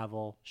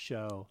 travel,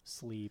 show,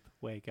 sleep,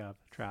 wake up,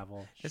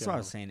 travel, show. That's what I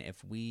was saying.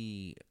 If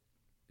we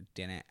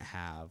didn't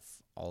have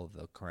all of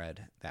the cred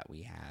that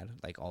we had,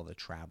 like all the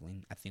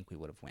traveling, I think we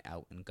would have went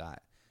out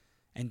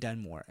and done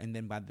more. And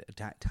then by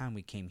the time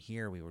we came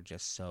here, we were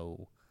just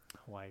so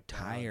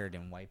tired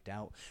and wiped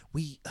out.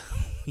 We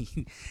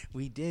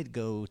did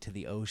go to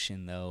the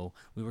ocean, though.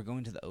 We were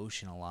going to the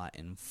ocean a lot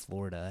in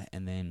Florida,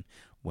 and then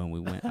when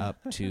we went up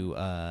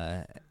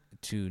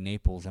to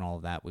Naples and all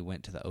of that, we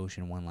went to the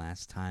ocean one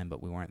last time,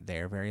 but we weren't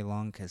there very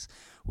long because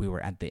we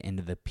were at the end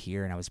of the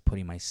pier, and I was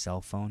putting my cell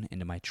phone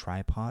into my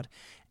tripod,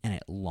 and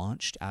it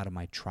launched out of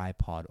my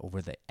tripod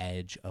over the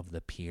edge of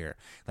the pier.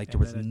 Like and there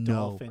was then a no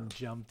dolphin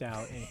jumped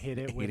out and hit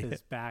it with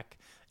its back,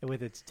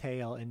 with its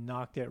tail, and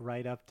knocked it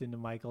right up into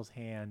Michael's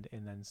hand,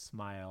 and then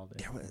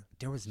smiled.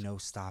 There was no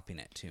stopping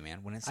it, too,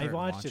 man. When it I started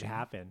watched launching, it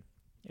happen.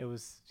 It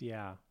was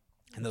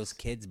and those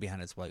kids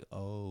behind us were like,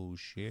 "Oh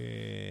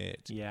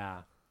shit!"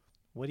 Yeah.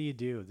 What do you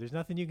do? There's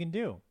nothing you can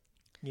do.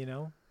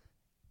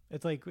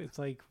 It's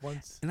like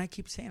once. And I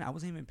keep saying I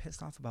wasn't even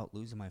pissed off about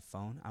losing my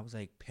phone. I was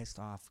like pissed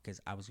off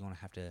because I was going to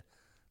have to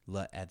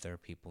let other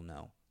people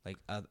know. Like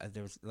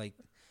there was like,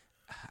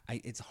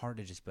 it's hard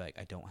to just be like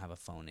I don't have a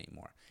phone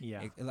anymore.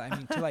 Yeah.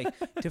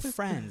 To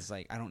friends,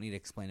 like I don't need to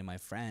explain to my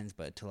friends,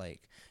 but to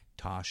like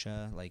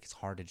Tasha, like it's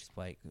hard to just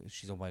like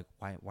she's like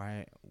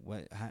why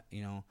what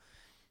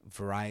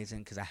Verizon,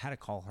 because I had to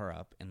call her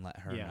up and let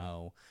her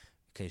know.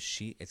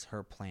 Because it's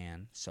her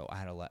plan, so I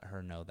had to let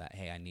her know that,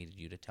 hey, I needed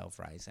you to tell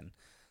Verizon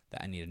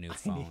that I need a new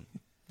phone.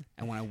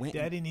 And when I went,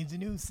 Daddy needs a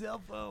new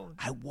cell phone.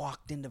 I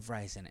walked into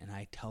Verizon and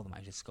I tell them,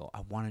 I just go, I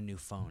want a new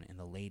phone. And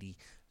the lady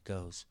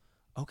goes,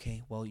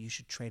 okay, well, you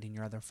should trade in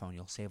your other phone.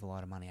 You'll save a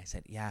lot of money. I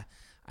said, yeah,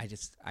 I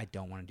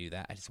don't want to do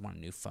that. I just want a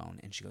new phone.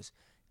 And she goes,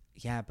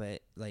 yeah,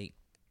 but like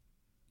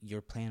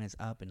your plan is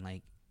up and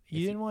like.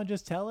 You didn't want to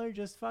just tell her?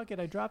 Just fuck it.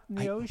 I dropped in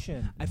the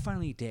ocean. I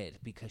finally did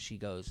because she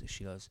goes,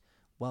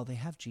 well, they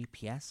have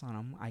GPS on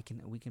them.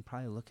 We can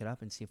probably look it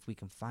up and see if we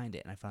can find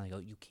it. And I finally go,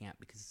 you can't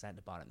because it's at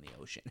the bottom of the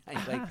ocean.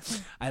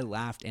 I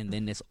laughed, and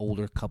then this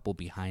older couple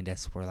behind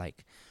us were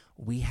like,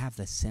 we have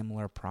the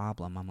similar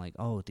problem. I'm like,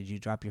 oh, did you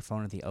drop your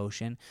phone in the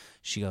ocean?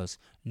 She goes,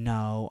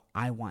 no,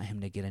 I want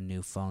him to get a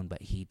new phone,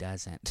 but he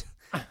doesn't.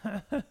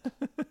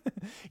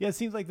 Yeah, it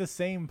seems like the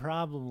same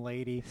problem,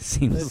 lady.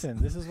 Seems-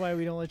 Listen, this is why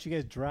we don't let you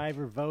guys drive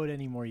or vote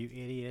anymore, you It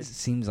idiots.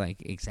 seems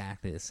like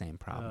exactly the same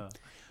problem.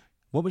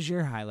 What was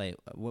your highlight?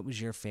 What was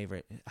your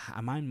favorite?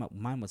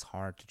 Mine was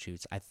hard to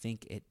choose. I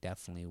think it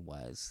definitely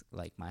was,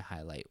 like, my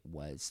highlight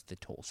was the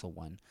Tulsa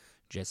one,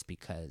 just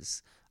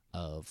because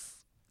of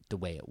the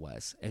way it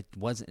was. It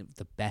wasn't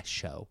the best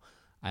show.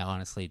 I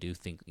honestly do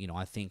think,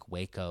 I think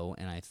Waco,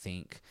 and I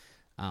think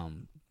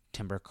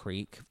Timber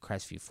Creek,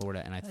 Crestview,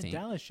 Florida, and I think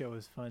Dallas show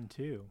was fun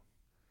too.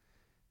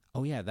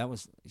 oh yeah,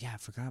 I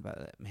forgot about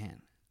that,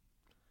 man.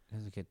 That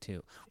was good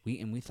too.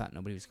 We thought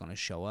nobody was going to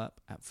show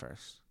up at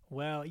first.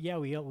 Well, yeah,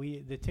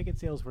 we the ticket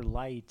sales were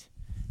light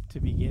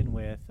to begin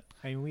with.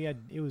 I mean,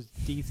 it was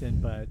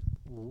decent, but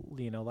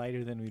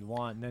lighter than we'd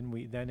want.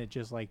 And then it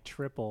just like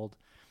tripled,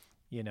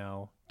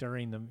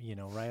 during the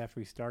right after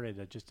we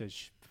started. Just a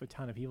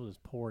ton of people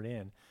just poured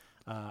in.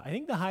 I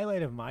think the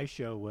highlight of my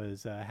show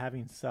was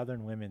having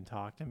Southern women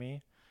talk to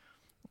me.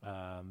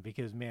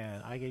 Because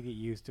man, I could get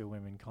used to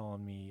women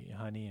calling me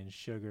honey and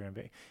sugar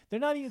and they're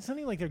not even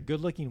something like they're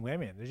good-looking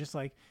women. They're just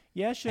like,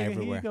 yeah, sugar,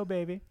 Everywhere. here you go,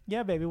 baby.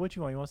 Yeah, baby, what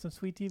you want? You want some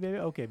sweet tea, baby?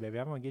 Okay, baby,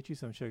 I'm gonna get you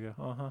some sugar.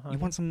 You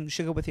want some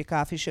sugar with your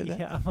coffee, sugar?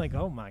 Yeah, I'm like,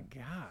 oh my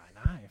god,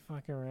 I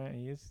fucking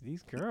around.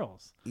 These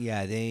girls.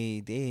 Yeah,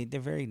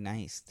 they're very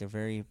nice. They're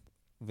very,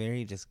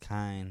 very just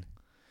kind.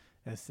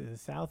 The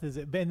South is,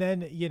 and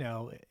then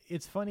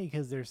it's funny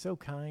because they're so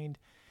kind.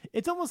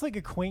 It's almost like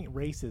a quaint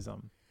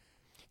racism.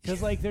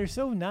 Because, like, they're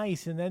so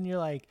nice, and then you're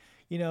like,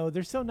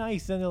 they're so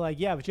nice, and they're like,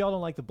 yeah, but y'all don't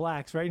like the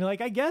blacks, right? And you're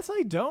like, I guess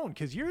I don't,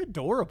 because you're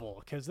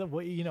adorable, because, I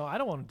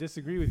don't want to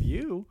disagree with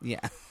you.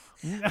 Yeah.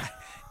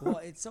 Well,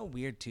 it's so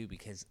weird, too,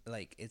 because,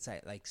 like, it's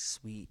like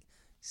sweet,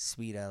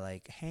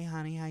 like, hey,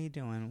 honey, how you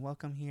doing?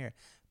 Welcome here.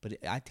 But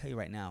I tell you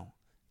right now,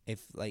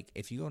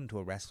 if you go into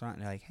a restaurant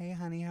and they're like, hey,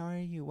 honey, how are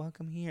you?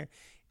 Welcome here.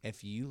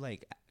 If you,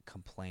 like,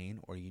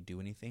 complain or you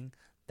do anything,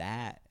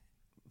 that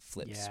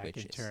flips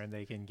switches. Can turn.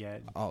 They can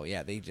get. Oh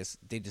yeah, they just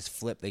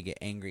flip. They get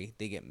angry.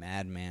 They get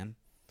mad, man.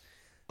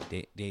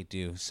 They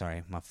do.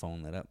 Sorry, my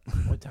phone lit up.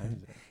 What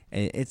time is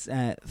it? It's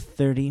at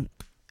 30.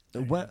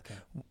 What Okay.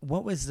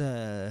 what was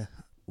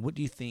what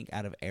do you think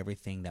out of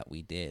everything that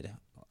we did?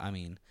 I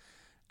mean,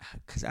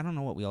 because I don't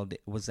know what we all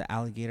did. Was the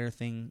alligator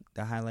thing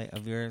the highlight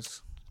of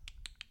yours?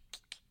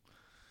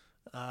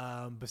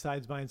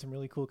 Besides buying some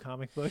really cool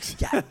comic books.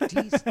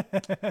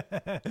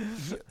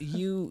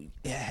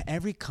 Yeah,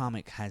 every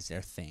comic has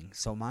their thing.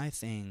 So my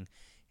thing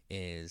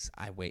is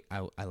I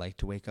like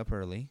to wake up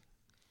early,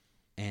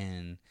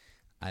 and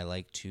I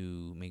like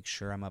to make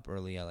sure I'm up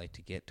early. I like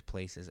to get to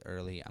places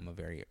early. I'm a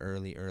very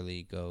early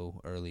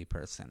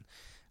person.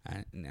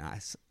 And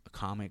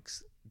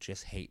comics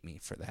just hate me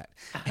for that.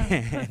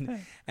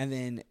 and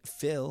then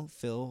Phil,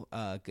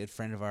 a good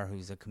friend of ours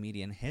who's a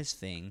comedian, his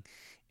thing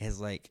is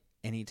like,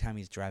 anytime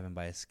he's driving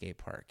by a skate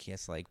park, he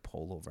has to like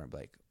pull over and be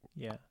like,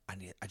 yeah,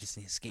 I just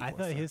need a skateboard. I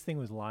thought his thing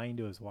was lying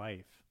to his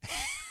wife.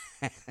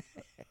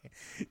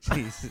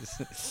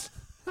 Jesus.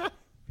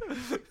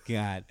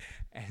 God.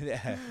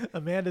 And,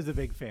 Amanda's a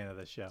big fan of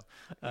the show.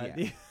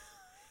 yeah.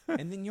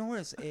 And then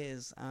yours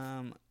is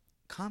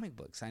comic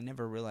books. I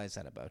never realized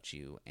that about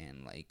you.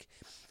 And like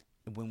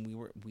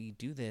when we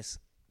do this,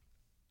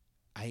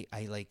 I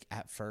like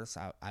at first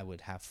I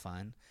would have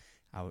fun.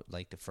 I would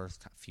like the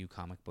first few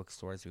comic book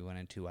stores we went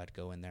into, I'd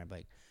go in there and be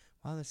like,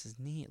 wow, this is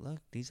neat. Look,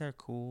 these are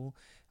cool.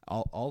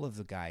 All of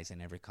the guys in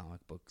every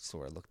comic book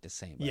store look the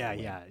same.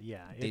 Yeah.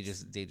 They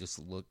just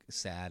look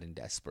sad and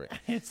desperate.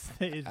 There's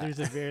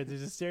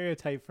a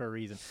stereotype for a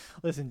reason.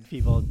 Listen,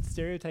 people,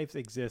 stereotypes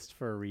exist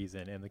for a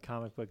reason, and the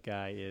comic book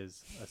guy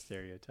is a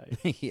stereotype.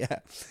 Yeah.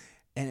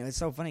 And it was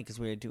so funny because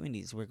we were doing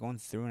these. We were going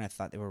through, and I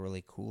thought they were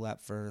really cool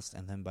at first,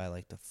 and then by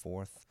like the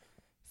 4th,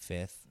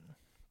 5th,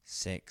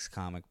 6th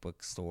comic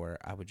book store,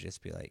 I would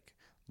just be like,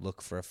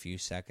 look for a few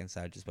seconds.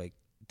 I would just be like,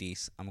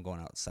 Deece, I'm going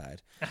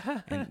outside.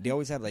 And they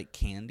always had like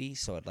candy,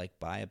 so I'd like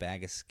buy a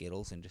bag of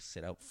Skittles and just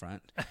sit out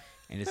front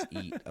and just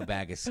eat a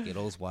bag of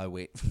Skittles while I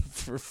wait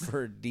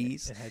for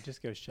Deece. And I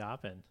just go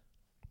shopping.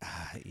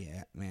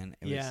 Yeah, man.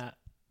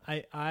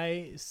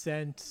 I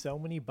sent so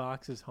many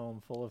boxes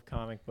home full of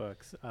comic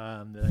books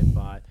that I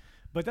bought.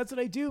 But that's what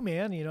I do,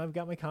 man. I've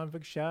got my comic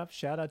book shop.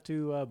 Shout out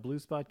to Blue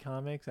Spot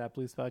Comics, at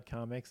Blue Spot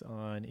Comics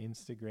on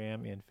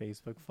Instagram and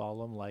Facebook.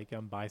 Follow them, like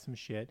them, buy some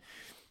shit.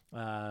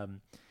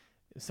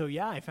 So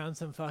yeah, I found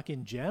some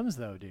fucking gems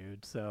though,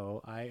 dude.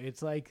 So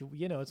it's like,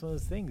 it's one of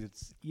those things.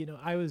 It's,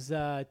 I was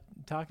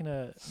talking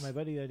to my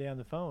buddy the other day on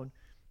the phone.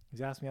 He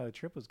was asking me how the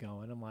trip was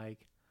going. I'm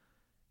like,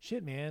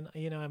 shit, man.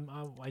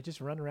 I just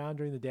run around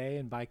during the day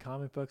and buy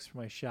comic books for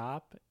my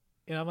shop.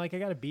 And I'm like, I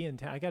got to be in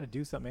town. I got to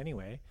do something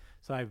anyway.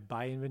 So I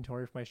buy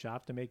inventory for my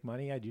shop to make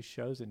money. I do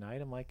shows at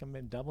night. I'm like, I'm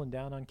doubling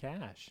down on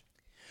cash.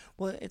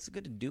 Well, it's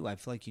good to do. I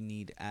feel like you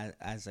need,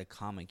 as a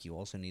comic, you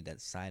also need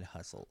that side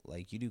hustle.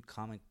 Like, you do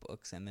comic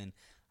books, and then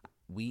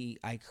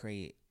I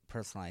create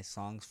personalized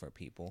songs for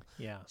people.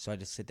 Yeah. So I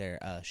just sit there,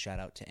 shout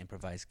out to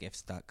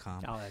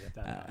improvisedgifts.com. I'll edit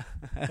that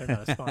out. They're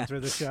not a sponsor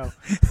of the show.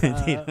 They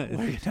We're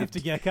going to have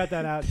to cut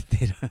that out.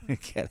 They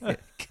don't get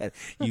it.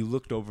 You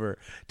looked over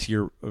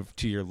to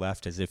your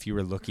left as if you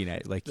were looking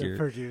at like The your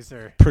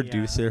producer.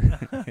 producer.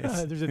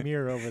 Yeah. There's a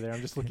mirror over there. I'm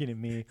just looking at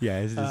me. Yeah,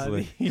 it's just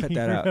like, cut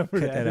that out. Remember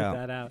Cut to edit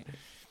that that out.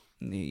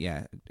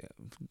 Yeah,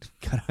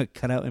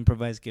 cut out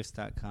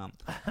improvisedgifts.com.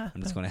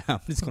 I'm just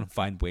gonna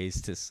find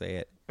ways to say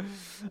it.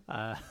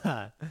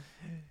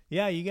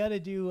 Yeah, you got to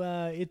do.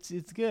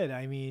 It's good.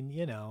 I mean,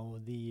 you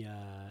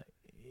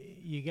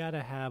got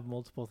to have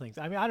multiple things.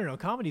 I mean, I don't know.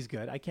 Comedy's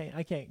good. I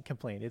can't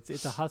complain.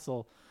 It's a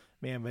hustle,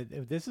 man.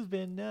 But this has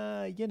been,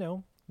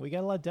 we got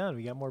a lot done.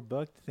 We got more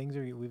booked.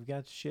 We've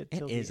got shit.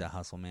 It is a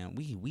hustle, man.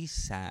 Me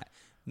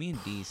and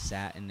Deece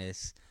sat in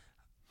this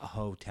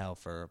hotel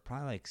for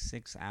probably like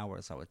 6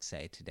 hours, I would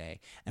say, today,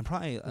 and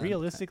probably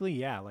realistically,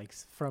 like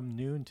from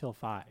noon till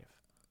 5.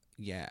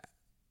 Yeah.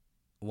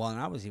 Well,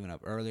 and I was even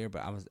up earlier,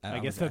 but I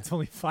guess that's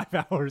only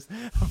 5 hours.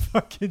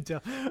 Fucking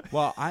dumb.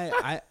 Well,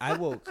 I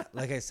woke,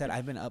 like I said,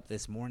 I've been up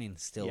this morning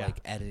still, Yeah.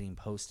 like editing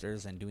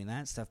posters and doing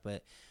that stuff.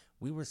 But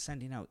we were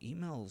sending out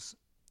emails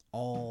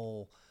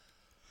all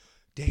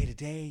day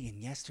today and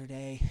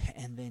yesterday,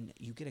 and then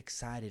you get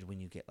excited when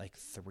you get like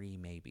 3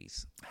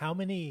 maybes. How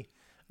many?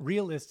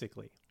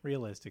 Realistically,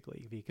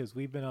 because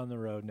we've been on the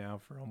road now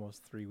for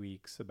almost 3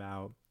 weeks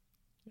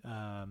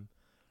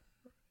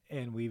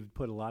and we've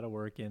put a lot of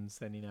work in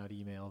sending out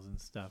emails and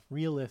stuff.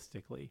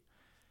 Realistically,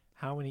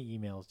 how many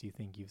emails do you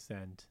think you've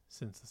sent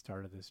since the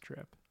start of this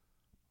trip?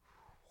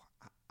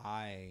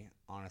 I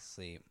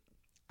honestly,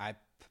 I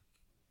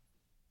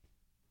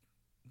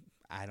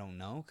don't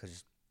know,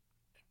 because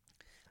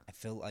I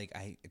feel like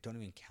I don't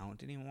even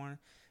count anymore,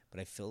 but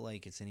I feel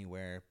like it's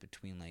anywhere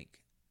between like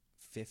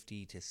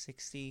 50 to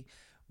 60,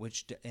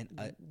 which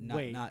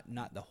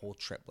not the whole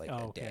trip, like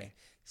a day.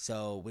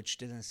 So, which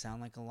doesn't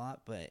sound like a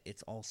lot, but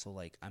it's also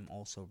like I'm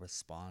also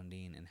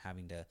responding and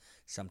having to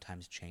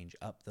sometimes change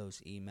up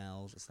those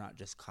emails. It's not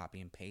just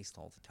copy and paste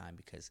all the time,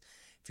 because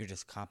if you're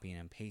just copying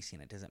and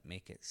pasting, it doesn't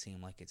make it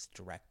seem like it's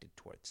directed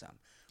towards them.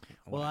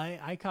 Well,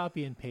 I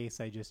copy and paste.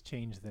 I just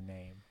change the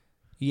name.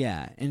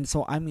 Yeah, and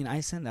so I mean,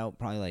 I send out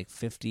probably like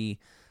 50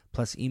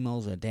 plus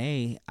emails a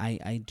day.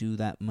 I do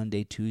that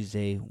Monday,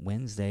 Tuesday,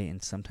 Wednesday,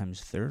 and sometimes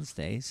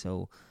Thursday.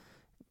 So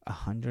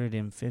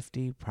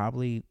 150,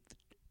 probably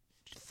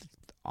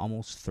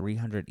almost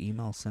 300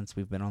 emails since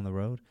we've been on the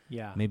road.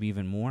 Yeah. Maybe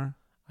even more.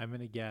 I'm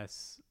going to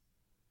guess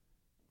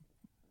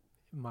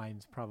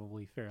mine's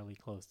probably fairly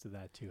close to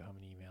that too, how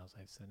many emails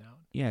I've sent out.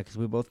 Yeah, because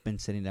we've both been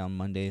sitting down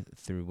Monday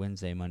through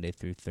Wednesday, Monday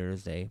through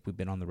Thursday. We've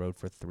been on the road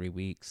for 3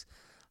 weeks,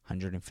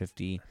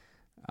 150.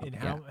 And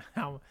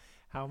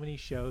how many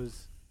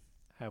shows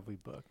have we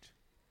booked?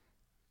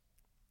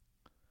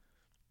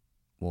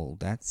 Well,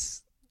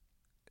 that's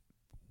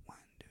 1,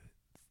 2,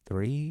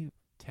 3.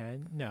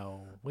 10?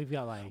 No, we've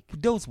got like...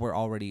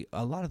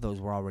 A lot of those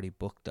were already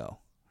booked, though.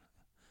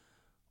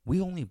 We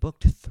only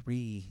booked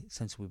 3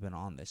 since we've been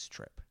on this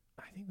trip.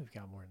 I think we've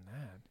got more than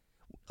that.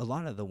 A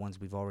lot of the ones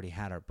we've already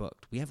had are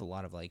booked. We have a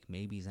lot of like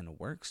maybes in the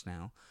works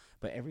now.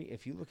 But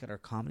if you look at our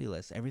comedy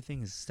list,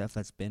 everything is stuff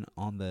that's been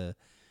on the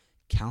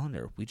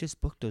calendar. We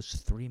just booked those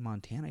 3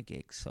 Montana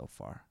gigs so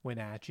far.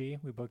 Wenatchee.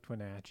 We booked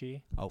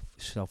Wenatchee. Oh,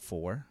 so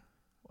 4.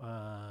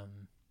 I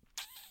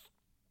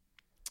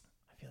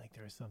feel like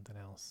there was something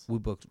else. We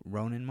booked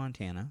Ronan,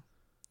 Montana.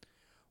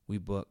 We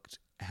booked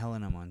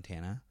Helena,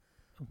 Montana.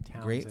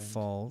 Townsend, Great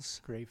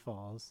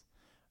Falls.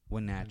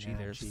 Wenatchee.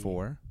 There's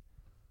 4.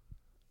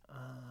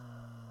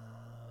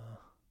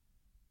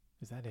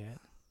 Is that it?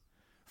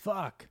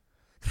 Fuck.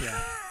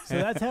 Yeah. So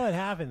that's how it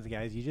happens,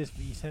 guys. You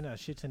send a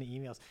shit ton of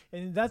emails,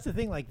 and that's the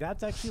thing. Like,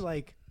 that's actually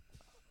like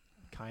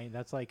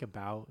that's like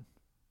about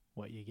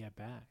what you get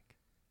back.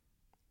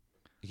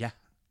 Yeah.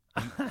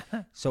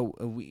 So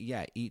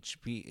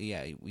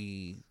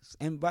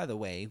and by the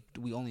way,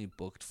 we only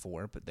booked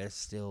 4, but there's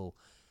still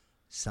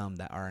some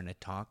that are in a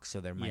talk.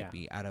 So there might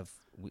be, out of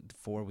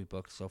 4 we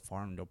booked so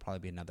far, and there'll probably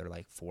be another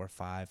like 4 or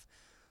 5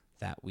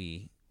 that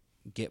we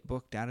get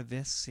booked out of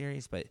this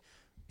series. But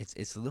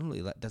it's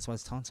literally, that's why I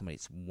was telling somebody,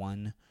 it's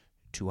 1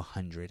 to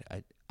 100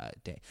 a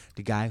day.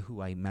 The guy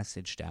who I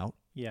messaged out,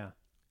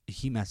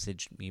 he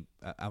messaged me.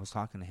 I was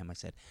talking to him. I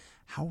said,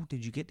 "How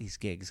did you get these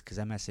gigs?" Because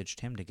I messaged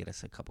him to get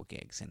us a couple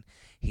gigs, and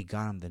he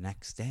got them the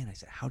next day. And I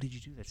said, "How did you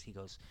do this?" He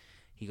goes,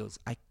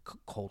 "I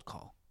cold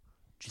call,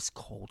 just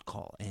cold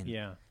call."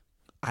 And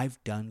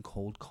I've done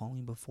cold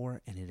calling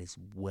before, and it is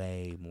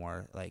way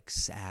more like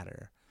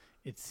sadder.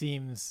 It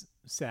seems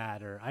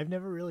sadder. I've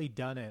never really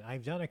done it.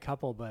 I've done a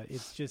couple, but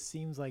it just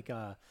seems like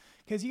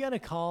because you got to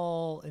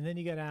call, and then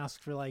you got to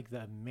ask for like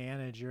the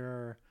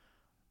manager.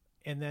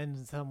 And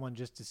then someone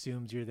just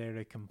assumes you're there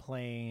to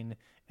complain.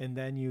 And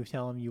then you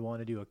tell them you want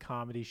to do a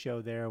comedy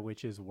show there,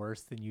 which is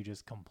worse than you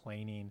just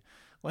complaining.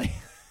 Like,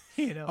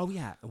 Oh,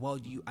 yeah. Well,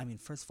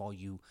 first of all,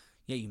 you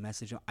Yeah, you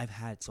message them. I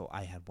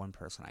had one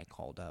person I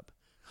called up.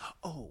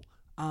 Oh,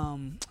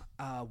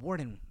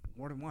 Warden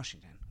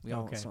Washington. We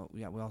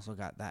also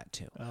got that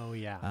too. Oh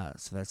yeah.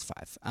 So that's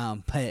 5.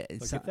 But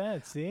Look at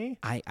that. See?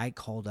 I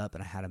called up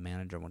and I had a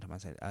manager one time. I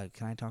said,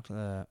 "Can I talk to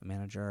the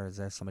manager? Or is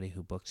there somebody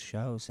who books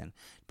shows?" And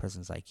the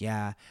person's like,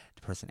 "Yeah."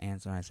 The person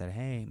answered. And I said,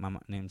 "Hey, my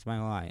name's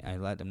Michael." I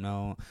let them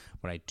know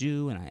what I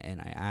do,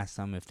 and I asked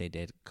them if they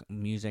did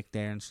music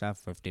there and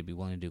stuff, or if they'd be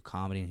willing to do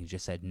comedy. And he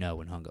just said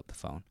no and hung up the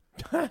phone.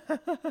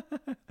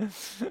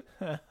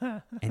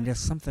 And there's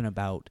something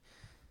about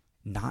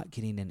not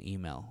getting an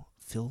email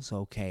feels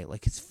okay.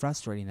 Like, it's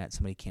frustrating that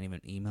somebody can't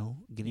even email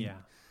getting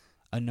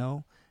a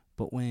no.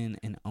 But when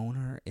an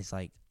owner is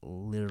like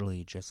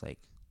literally just like,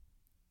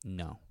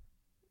 no.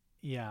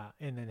 Yeah,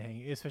 and then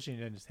especially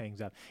when it just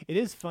hangs up. It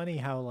is funny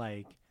how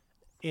like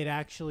it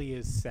actually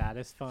is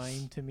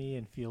satisfying to me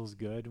and feels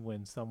good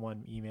when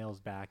someone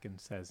emails back and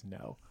says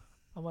no.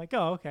 I'm like,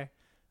 oh, okay.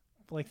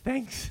 Like,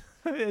 thanks.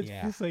 It's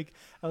just like,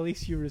 at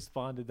least you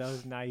responded. That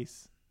was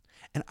nice.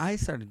 And I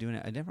started doing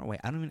it a different way.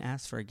 I don't even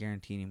ask for a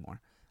guarantee anymore.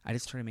 I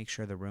just try to make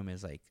sure the room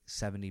is like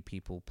 70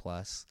 people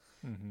plus,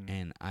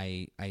 and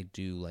I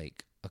do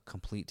like a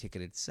complete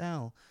ticketed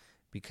sell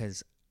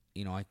because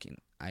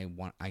I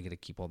get to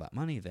keep all that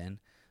money then.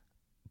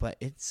 But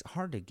it's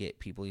hard to get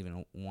people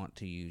even want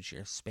to use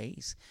your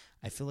space.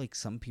 I feel like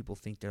some people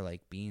think they're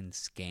like being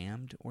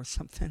scammed or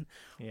something,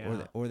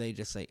 or they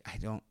just like I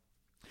don't.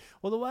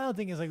 Well, the wild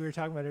thing is, like we were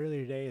talking about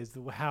earlier today, is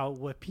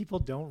what people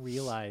don't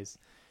realize.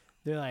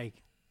 They're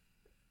like,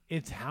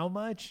 it's how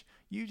much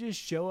you just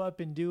show up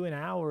and do an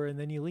hour and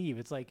then you leave.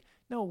 It's like,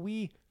 no,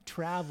 we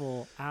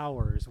travel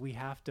hours. We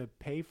have to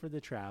pay for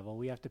the travel.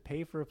 We have to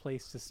pay for a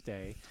place to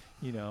stay,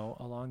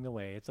 along the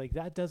way. It's like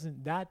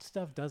that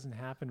stuff doesn't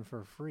happen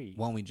for free.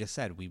 Well, we just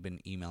said we've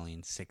been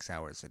emailing 6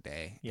 hours a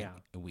day. Yeah.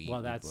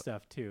 That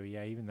stuff too.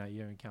 Yeah. Even that,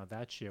 you don't count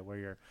that shit where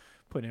you're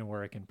putting in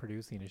work and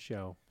producing a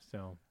show.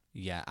 So.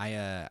 Yeah,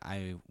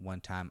 I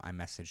one time I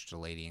messaged a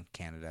lady in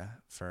Canada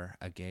for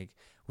a gig.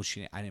 Well,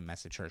 I didn't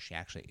message her.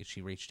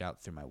 She reached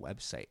out through my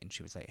website and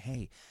she was like,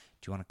 "Hey,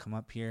 do you want to come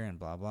up here?" and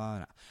blah blah.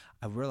 And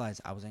I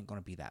realized I wasn't going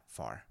to be that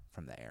far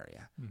from the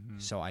area,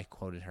 so I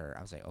quoted her.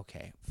 I was like,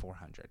 "Okay,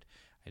 400."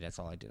 That's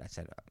all I did. I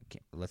said, okay,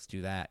 "Let's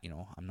do that."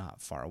 I'm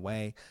not far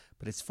away,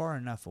 but it's far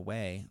enough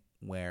away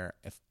where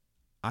if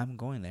I'm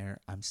going there,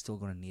 I'm still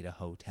going to need a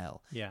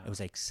hotel. Yeah, it was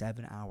like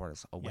 7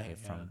 hours away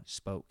from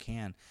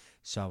Spokane.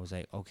 So I was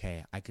like,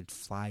 okay, I could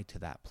fly to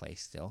that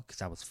place still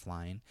because I was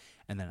flying,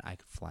 and then I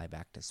could fly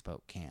back to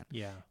Spokane.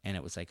 Yeah. And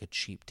it was like a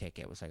cheap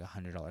ticket. It was like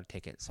 $100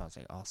 ticket. So I was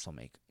like, I'll also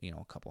make,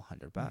 a couple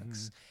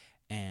 $100.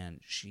 And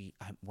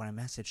when I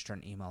messaged her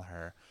and emailed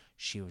her,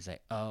 she was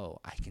like, oh,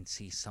 I can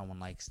see someone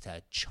likes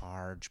to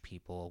charge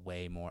people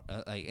way more.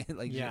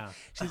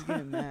 She's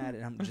getting mad.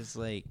 And I'm just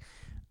like,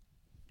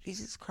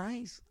 Jesus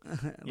Christ.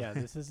 Yeah,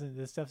 this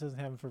stuff doesn't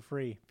happen for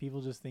free. People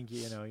just think,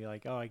 you're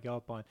like, oh, I go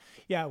up on.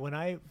 Yeah, when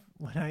I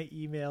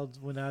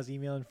was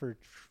emailing for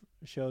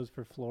shows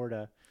for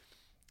Florida,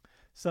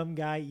 some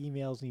guy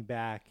emails me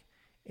back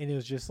and it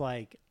was just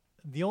like,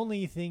 the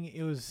only thing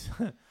it was,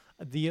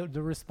 the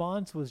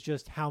response was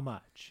just how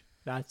much.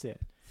 That's it.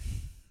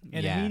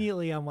 And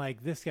immediately I'm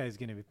like, this guy's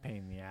going to be a pain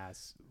in the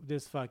ass.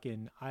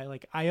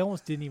 I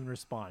almost didn't even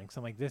respond because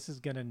I'm like, this is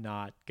going to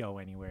not go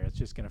anywhere. It's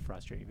just going to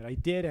frustrate me. But I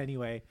did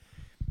anyway.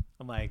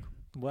 I'm like,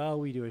 well,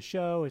 we do a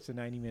show. It's a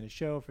 90-minute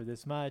show for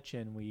this much.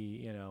 And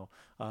we,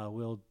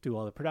 we'll do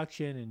all the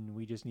production and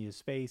we just need a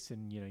space.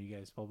 And, you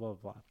guys, blah, blah,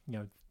 blah,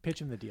 pitch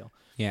him the deal.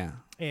 Yeah.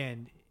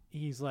 And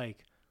he's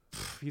like,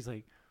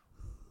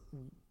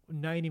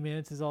 90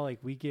 minutes is all like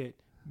we get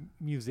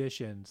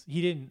musicians.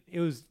 It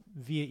was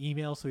via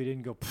email, so he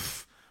didn't go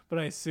pff, but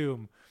I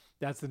assume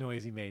that's the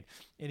noise he made.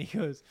 And he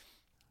goes,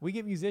 we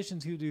get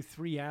musicians who do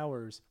 3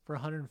 hours for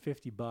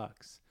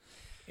 $150.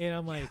 And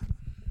I'm like,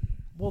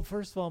 well,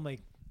 first of all, I'm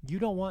like, you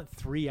don't want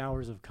 3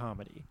 hours of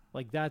comedy.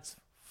 Like, that's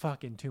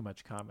fucking too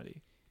much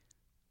comedy.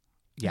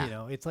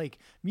 Yeah. It's like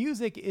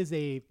music is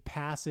a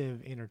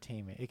passive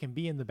entertainment. It can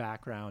be in the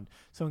background.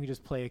 Someone can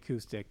just play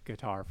acoustic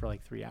guitar for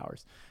like 3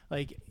 hours.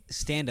 Like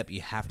stand up,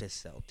 you have to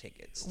sell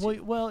tickets.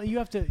 Well,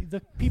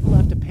 the people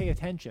have to pay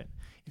attention.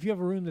 If you have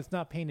a room that's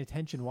not paying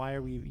attention, why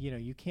are we,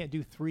 you can't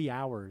do 3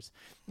 hours.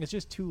 It's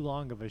just too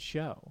long of a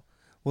show.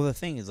 Well, the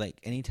thing is, like,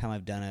 anytime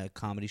I've done a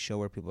comedy show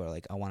where people are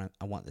like, I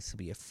want this to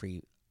be a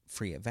free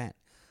event,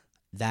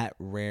 that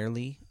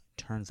rarely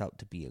turns out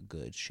to be a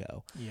good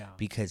show. Yeah.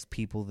 Because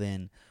people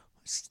then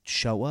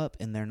show up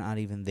and they're not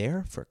even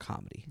there for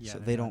comedy, so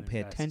they don't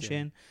pay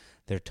attention.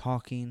 They're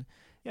talking.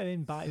 Yeah, they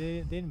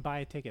didn't buy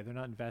a ticket. They're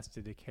not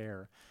invested to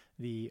care.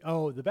 The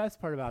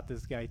best part about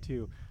this guy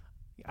too,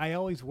 I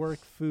always work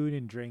food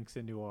and drinks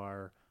into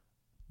our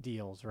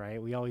deals,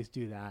 right? We always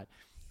do that.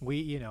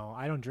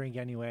 I don't drink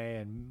anyway,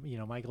 and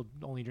Michael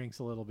only drinks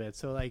a little bit,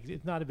 so like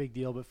it's not a big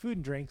deal. But food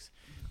and drinks,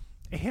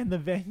 and the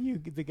venue,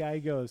 the guy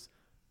goes,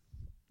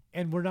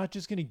 and we're not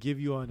just going to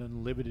give you an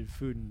unlimited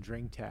food and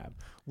drink tab.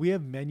 We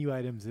have menu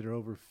items that are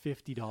over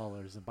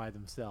 $50 by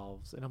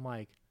themselves. And I'm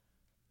like,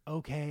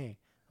 okay.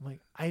 I'm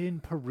like, I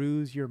didn't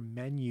peruse your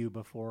menu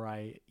before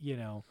I'm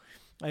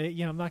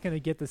not going to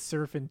get the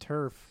surf and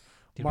turf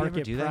Did we ever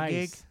market do price. that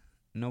gig?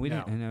 No, we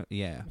No. didn't. No,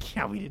 yeah.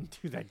 Yeah, we didn't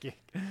do that gig.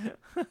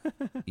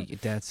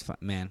 That's fun,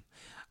 man.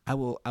 I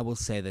will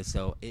say this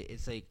though.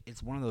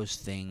 It's one of those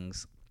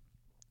things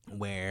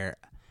where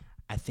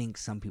I think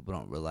some people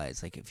don't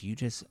realize, like, if you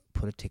just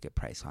put a ticket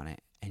price on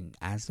it, and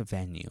as the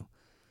venue,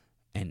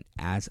 and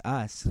as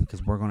us,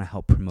 because we're going to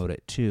help promote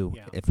it too.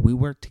 Yeah. If we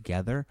work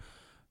together,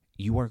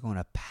 you are going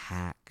to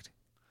pack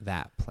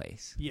that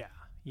place. Yeah.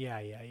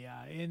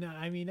 And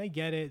I mean, I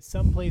get it.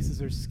 Some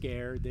places are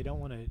scared. They don't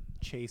want to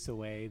chase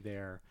away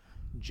their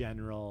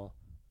general,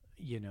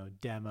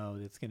 demo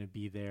that's going to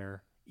be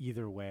there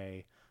either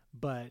way.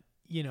 But,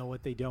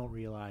 what they don't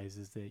realize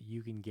is that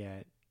you can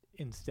get,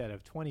 instead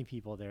of 20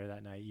 people there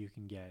that night, you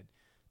can get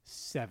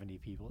 70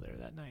 people there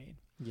that night,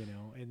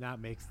 and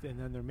and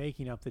then they're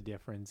making up the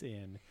difference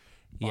in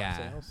bar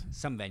sales.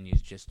 Some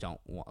venues just don't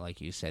want, like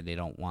you said, they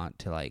don't want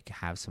to like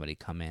have somebody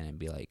come in and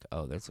be like,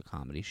 oh, there's a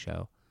comedy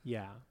show.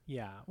 Yeah.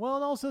 Well,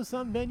 and also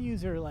some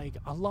venues are like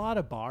a lot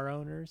of bar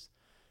owners.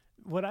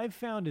 What I've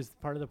found is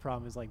part of the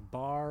problem is like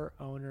bar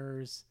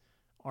owners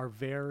are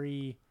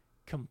very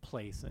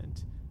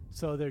complacent.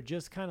 So they're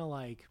just kind of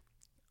like,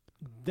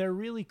 they're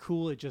really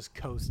cool at just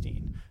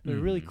coasting. They're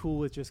really cool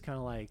with just kind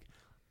of like,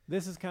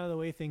 this is kind of the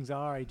way things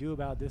are. I do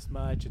about this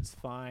much. It's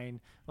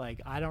fine.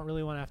 Like, I don't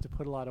really want to have to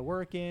put a lot of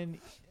work in.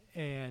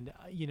 And,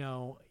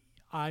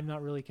 I'm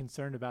not really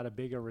concerned about a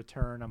bigger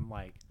return. I'm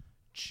like,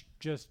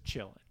 just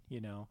chilling,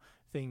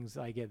 things.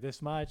 I get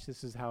this much.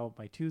 This is how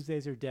my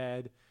Tuesdays are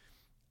dead.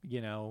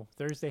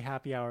 Thursday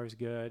happy hour is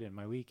good. And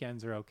my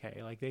weekends are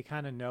okay. Like, they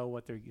kind of know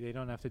they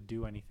don't have to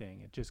do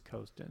anything. It's just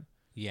coasting.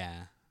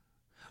 Yeah.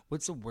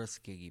 What's the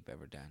worst gig you've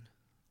ever done?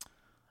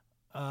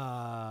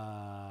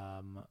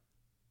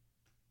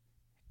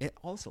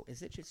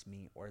 Is it just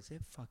me, or is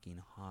it fucking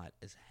hot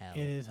as hell?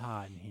 It is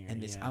hot in here.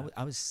 And yeah.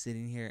 I was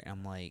sitting here, and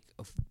I'm like,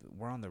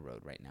 we're on the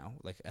road right now.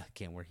 Like,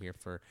 again, we're here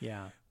for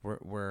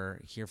we're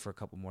here for a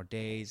couple more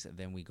days.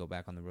 Then we go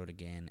back on the road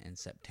again in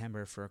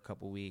September for a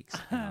couple weeks,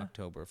 in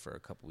October for a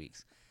couple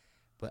weeks.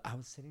 But I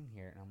was sitting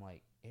here, and I'm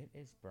like, it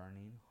is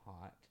burning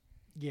hot.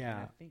 Yeah.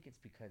 And I think it's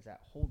because that.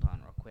 Hold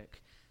on, real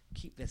quick.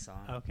 Keep this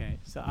on. Okay,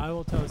 so I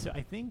will tell you. So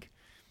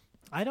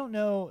I don't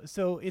know.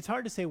 So it's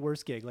hard to say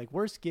worst gig. Like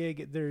worst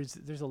gig, there's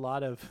a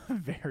lot of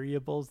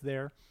variables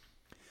there.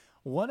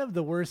 One of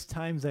the worst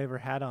times I ever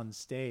had on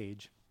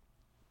stage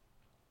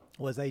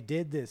was I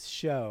did this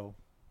show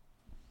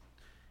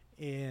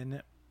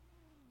there's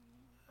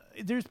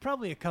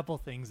probably a couple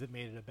things that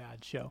made it a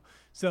bad show.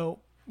 So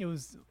it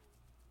was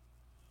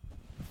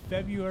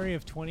January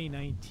of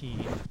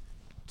 2019.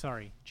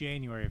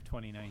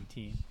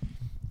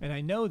 And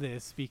I know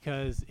this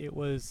because it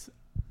was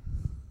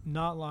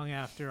not long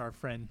after our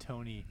friend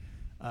Tony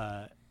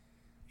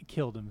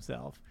killed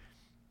himself.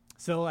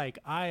 So, like,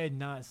 I had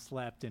not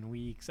slept in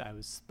weeks. I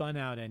was spun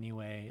out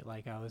anyway.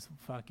 Like, I was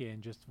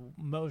fucking just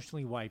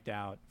emotionally wiped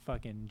out.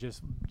 Fucking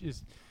just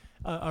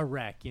a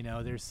wreck,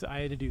 I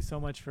had to do so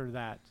much for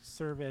that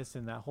service,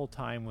 and that whole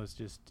time was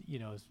just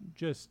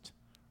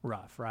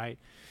rough, right?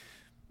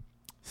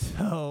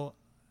 So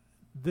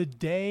the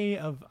day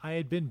I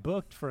had been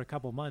booked for a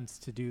couple months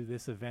to do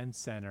this event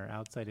center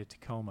outside of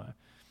Tacoma.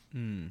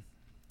 And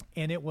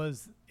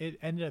it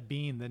ended up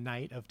being the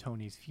night of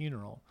Tony's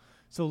funeral.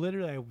 So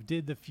literally I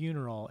did the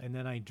funeral, and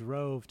then I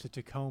drove to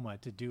Tacoma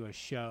to do a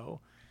show.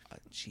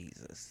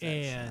 Jesus.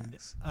 And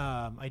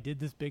I did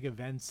this big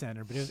event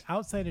center, but it was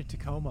outside of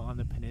Tacoma on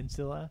the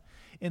peninsula.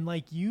 And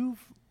like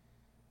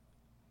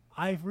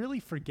I really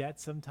forget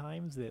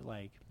sometimes that,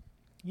 like,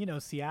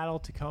 Seattle,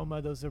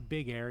 Tacoma, those are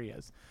big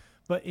areas.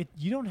 But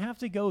you don't have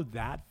to go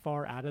that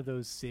far out of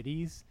those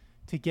cities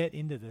to get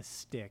into the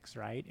sticks,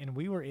 right? And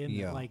we were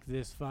in like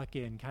this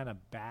fucking kind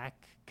of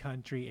back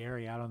country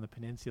area out on the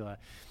peninsula.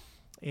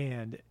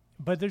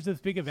 But there's this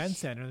big event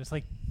center, and there's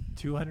like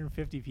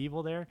 250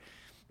 people there.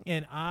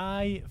 And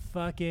I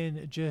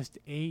fucking just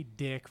ate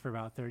dick for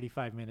about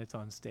 35 minutes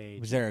on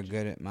stage. Was there a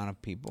good amount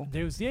of people?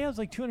 It was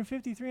like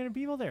 250, 300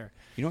 people there.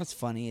 You know what's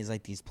funny is,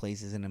 like, these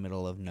places in the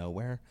middle of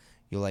nowhere,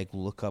 you'll, like,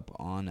 look up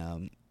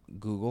on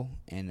Google,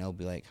 and it'll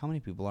be like, how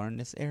many people are in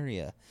this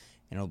area?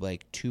 And it'll be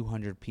like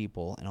 200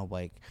 people, and it'll be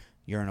like,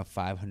 you're in a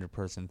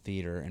 500-person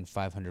theater, and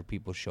 500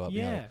 people show up.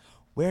 Yeah. And you're like,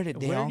 where did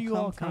they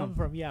all come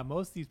from? Yeah,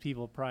 most of these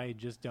people probably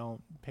just don't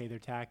pay their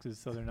taxes,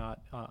 so they're not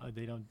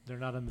they're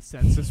not on the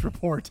census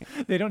report.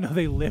 They don't know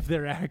they live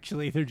there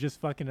actually. They're just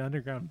fucking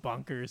underground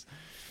bunkers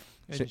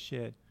and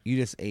shit. You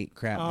just ate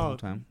crap the whole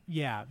time?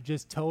 Yeah,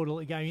 just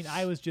totally. I mean,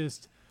 I was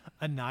just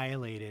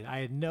annihilated.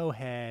 I had no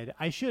head.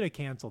 I should have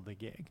canceled the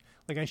gig.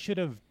 Like, I should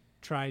have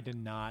tried to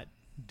not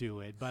do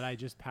it, but I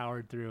just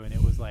powered through, and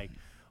it was like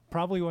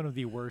probably one of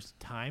the worst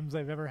times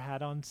I've ever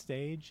had on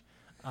stage.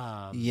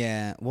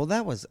 Yeah, well,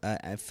 that was.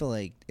 I feel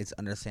like it's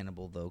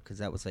understandable though, because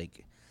that was like,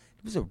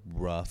 it was a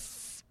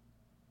rough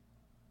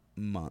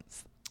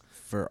month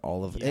for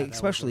all of,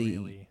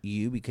 especially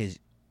you, because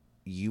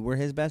you were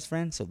his best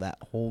friend. So that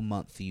whole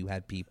month you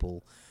had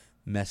people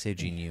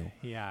messaging you.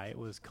 Yeah, it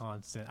was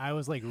constant. I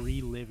was like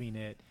reliving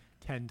it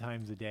 10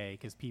 times a day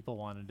because people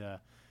wanted to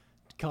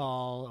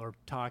call or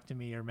talk to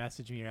me or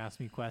message me or ask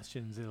me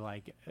questions and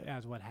like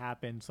as what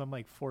happened. So I'm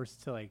like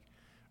forced to like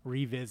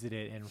revisit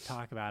it and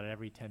talk about it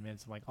every 10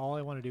 minutes. I'm like, all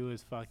I want to do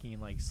is fucking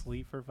like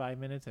sleep for 5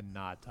 minutes and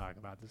not talk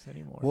about this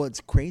anymore. Well,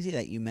 it's crazy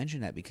that you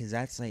mentioned that because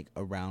that's like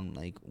around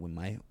like when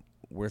my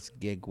worst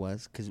gig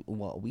was, because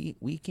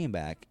we came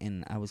back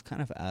and I was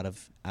kind of out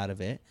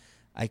of it.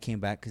 I came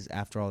back because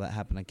after all that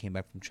happened, I came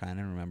back from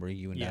China. Remember,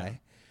 you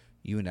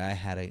and I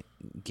had a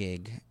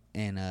gig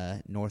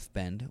in North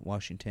Bend,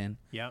 Washington.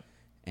 Yep.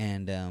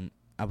 And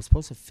I was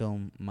supposed to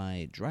film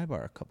my dry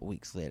bar a couple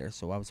weeks later,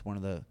 so I was one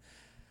of the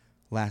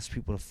last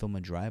people to film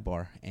a dry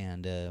bar.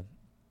 And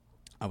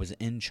I was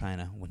in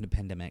China when the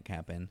pandemic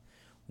happened.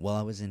 While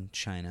I was in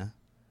China,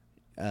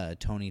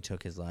 Tony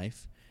took his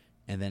life.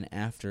 And then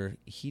after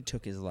he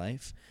took his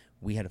life,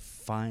 we had to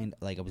find,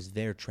 like, I was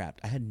there trapped.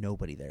 I had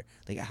nobody there.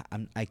 Like,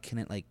 I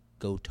couldn't, like,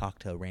 go talk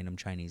to a random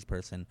Chinese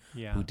person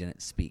who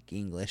didn't speak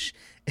English.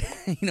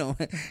 You know,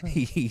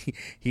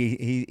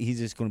 he's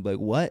just going to be like,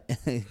 what?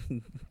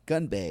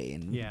 Gunbei,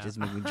 and just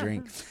make me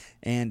drink.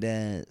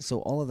 And so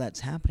all of that's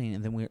happening.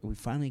 And then we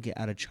finally get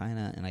out of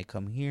China, and I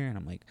come here, and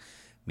I'm like,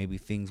 maybe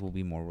things will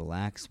be more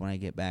relaxed when I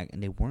get back.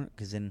 And they weren't,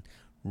 because then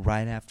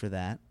right after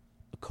that,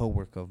 a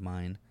coworker of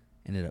mine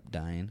ended up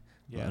dying.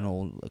 An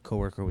old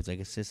coworker was like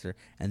a sister.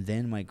 And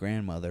then my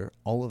grandmother.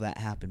 All of that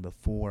happened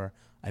before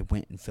I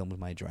went and filmed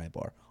my dry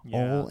bar.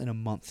 All in a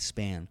month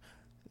span.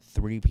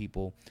 3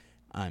 people.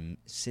 I'm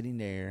sitting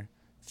there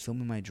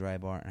filming my dry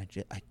bar, and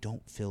I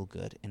don't feel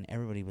good. And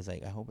everybody was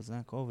like, I hope it's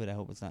not COVID. I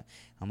hope it's not.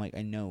 I'm like,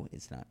 I know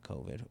it's not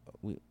COVID.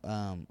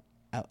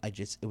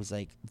 It was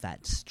like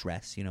that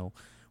stress, you know,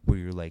 where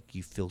you're like,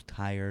 you feel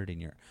tired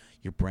and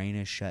your brain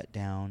is shut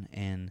down.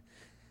 And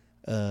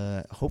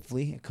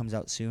hopefully it comes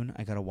out soon.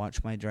 I gotta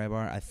watch my dry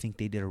bar. I think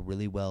they did a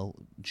really well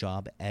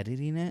job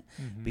editing it,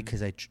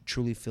 because I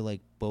truly feel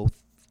like both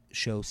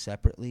shows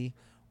separately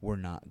were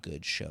not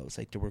good shows.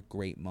 Like, there were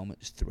great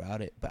moments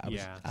throughout it, but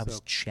I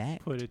was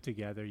checked. Put it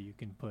together. You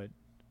can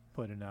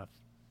put enough,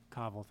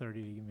 cobble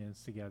 30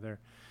 minutes together.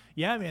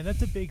 Yeah, man,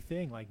 that's a big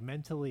thing. Like,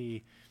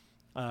 mentally,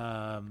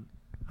 I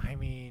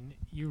mean,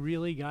 you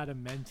really gotta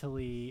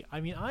mentally.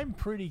 I mean, I'm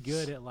pretty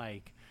good at,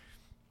 like,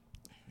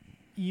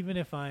 even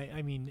if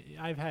I mean,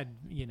 I've had,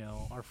 you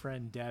know, our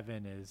friend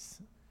Devin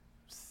has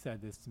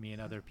said this to me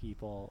and other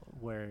people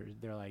where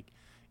they're like,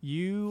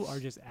 you are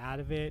just out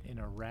of it in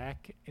a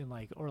wreck and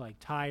like, or like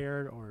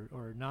tired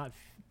or not,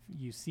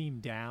 you seem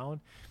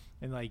down,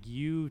 and like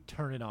you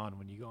turn it on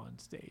when you go on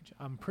stage.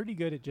 I'm pretty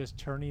good at just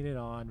turning it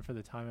on for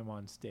the time I'm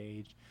on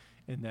stage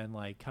and then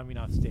like coming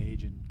off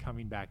stage and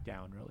coming back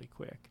down really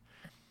quick.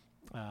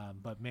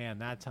 But man,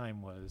 that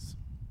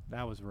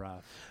was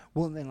rough.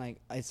 Well, then,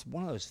 like, it's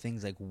one of those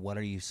things, like, what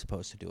are you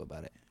supposed to do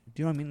about it?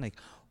 Do you know what I mean? Like,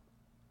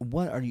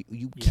 what are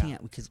you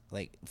can't, because,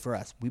 like, for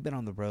us, we've been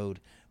on the road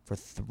for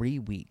 3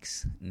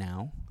 weeks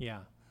now. Yeah.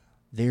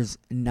 There's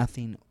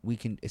nothing we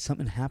can, if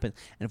something happens,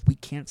 and if we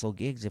cancel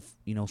gigs, if,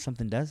 you know,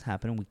 something does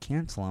happen and we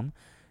cancel them,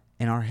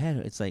 in our head,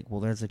 it's like, well,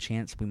 there's a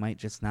chance we might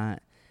just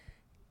not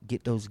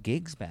get those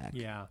gigs back.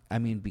 Yeah. I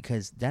mean,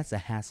 because that's a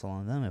hassle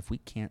on them. If we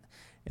can't,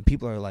 and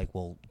people are like,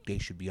 well, they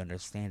should be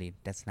understanding.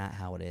 That's not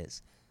how it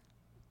is.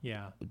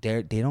 Yeah.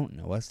 They don't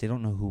know us. They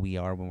don't know who we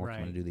are when we're Right.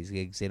 going to do these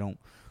gigs. They don't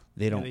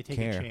They take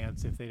care. a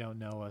chance. If they don't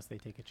know us, they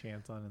take a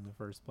chance on in the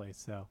first place.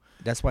 So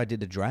that's why I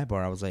did the dry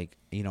bar. I was like,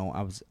 you know,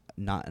 I was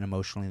not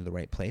emotionally in the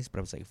right place, but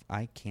I was like, if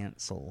I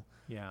cancel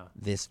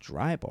this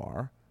dry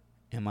bar,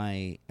 am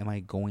I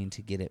going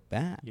to get it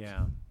back?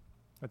 Yeah.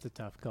 That's a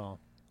tough call.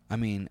 I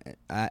mean,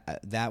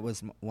 that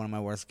was one of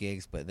my worst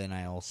gigs, but then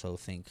I also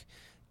think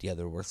the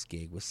other worst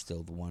gig was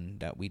still the one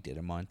that we did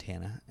in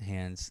Montana.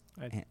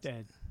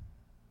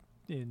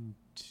 In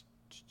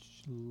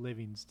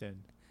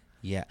Livingston.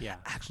 Yeah.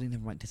 Actually,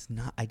 never mind. It's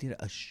not. I did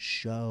a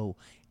show.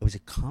 It was a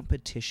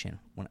competition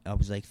when I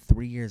was like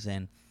 3 years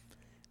in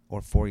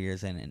or 4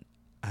 years in, and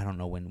I don't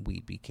know when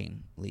weed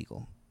became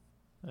legal.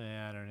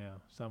 Yeah, I don't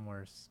know.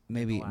 Somewhere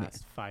maybe in the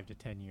last 5 to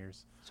 10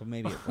 years. So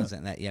maybe it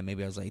wasn't that. Yeah,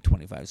 maybe I was like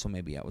 25. So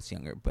maybe I was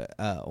younger, but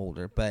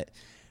older. But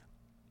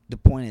the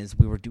point is,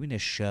 we were doing a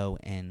show,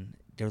 and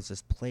there was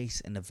this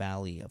place in the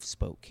valley of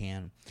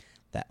Spokane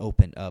that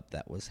opened up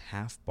that was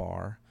half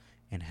bar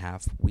and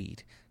half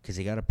weed, because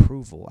they got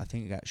approval. I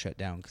think it got shut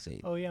down because they.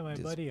 Oh yeah, my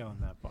buddy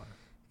owned that bar.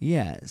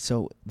 Yeah,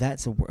 so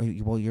that's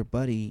your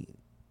buddy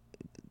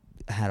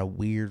had a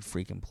weird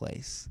freaking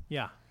place.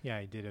 Yeah,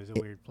 he did. It was a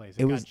weird place.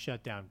 It got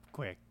shut down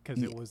quick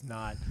because it was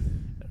not.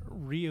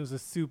 It was a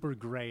super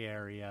gray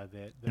area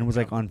that. And it was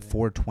like on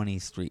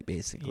 420th Street,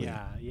 basically.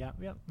 Yeah.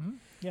 Mm-hmm.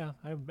 Yeah,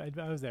 I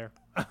was there.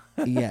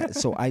 Yeah,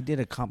 so I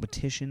did a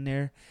competition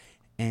there,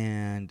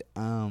 and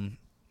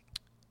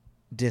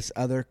this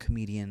other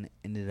comedian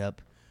ended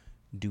up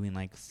doing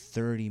like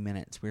 30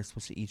 minutes. We were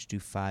supposed to each do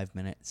 5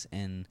 minutes,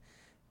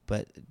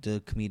 but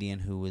the comedian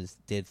who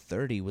did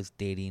 30 was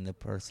dating the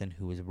person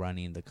who was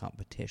running the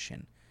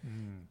competition.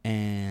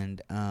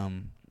 And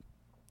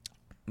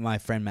my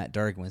friend Matt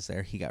Dargan was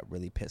there. He got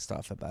really pissed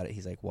off about it.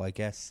 He's like, well, I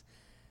guess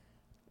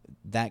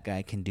that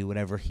guy can do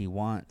whatever he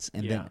wants.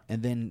 And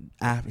then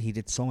after he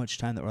did so much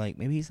time that we're like,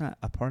 maybe he's not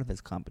a part of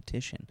this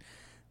competition.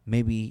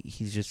 Maybe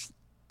he's just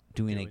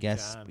doing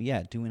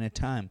a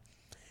time.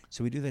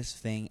 So we do this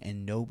thing,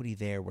 and nobody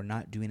there. We're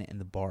not doing it in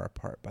the bar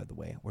part, by the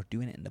way. We're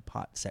doing it in the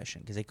pot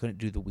session because they couldn't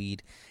do the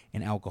weed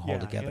and alcohol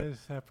together. Yeah,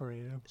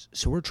 separate them.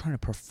 So we're trying to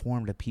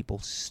perform to people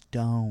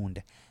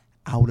stoned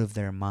out of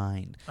their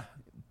mind,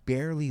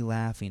 barely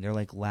laughing. They're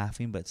like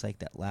laughing, but it's like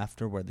that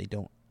laughter where they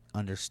don't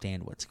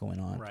understand what's going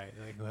on. Right.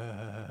 Like,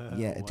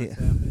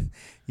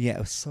 yeah, it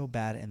was so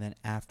bad. And then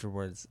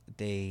afterwards,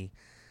 they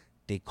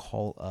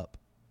call up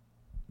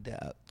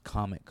the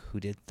comic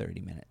who did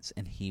 30 minutes,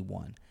 and he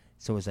won.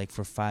 So it was like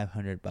for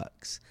 $500.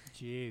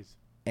 Jeez.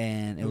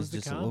 And it was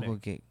just a local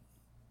gig.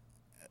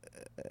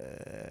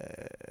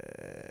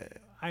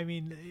 I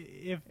mean,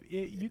 if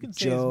you can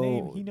say his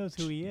name, he knows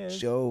who he is.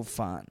 Joe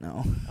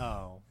Fontenot.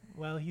 Oh,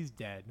 well, he's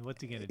dead.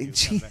 What's he gonna do?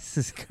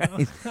 Jesus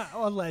Christ!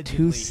 Allegedly,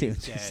 Too he's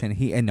soon.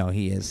 dead. No,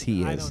 he is.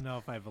 He is. I don't know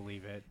if I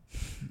believe it.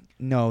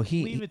 No,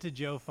 leave it to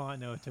Joe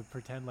Fontenot to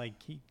pretend like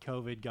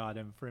COVID got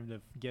him for him to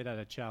get out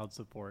of child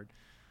support.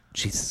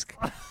 Jesus.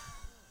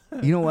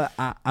 You know what?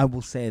 I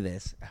will say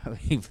this,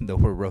 even though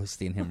we're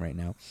roasting him right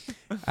now.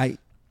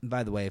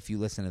 By the way, if you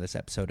listen to this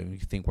episode and you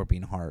think we're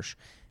being harsh,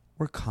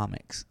 we're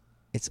comics.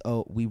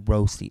 We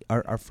roast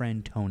our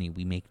friend Tony.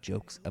 We make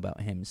jokes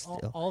about him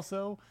still.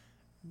 Also,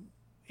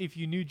 if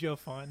you knew Joe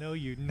Fontenot,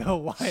 you'd know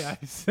why I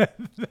said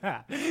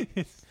that.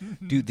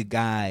 Dude, the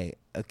guy.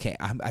 Okay,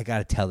 I got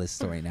to tell this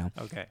story now.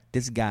 Okay.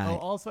 This guy. Oh,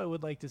 also, I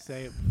would like to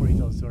say, before you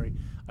tell the story,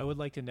 I would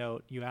like to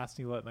note, you asked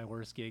me what my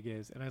worst gig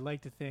is, and I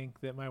like to think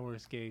that my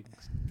worst gig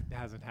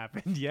hasn't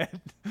happened yet.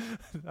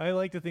 I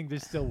like to think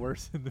there's still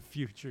worse in the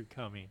future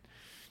coming.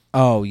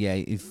 Oh, yeah,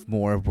 if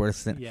more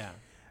worse than... Yeah.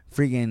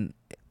 Freaking...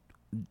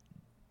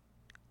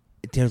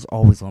 There's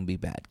always going to be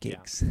bad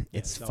gigs. Yeah,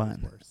 it's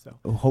fun. Worse, so.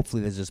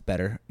 Hopefully there's just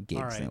better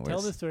gigs All right, than worse. Tell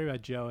the story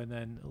about Joe, and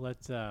then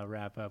let's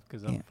wrap up,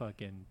 because I'm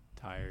fucking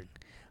tired.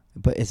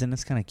 But isn't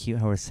this kind of cute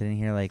how we're sitting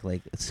here like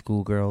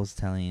schoolgirls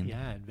telling...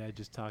 Yeah, in bed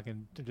just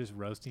talking, just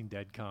roasting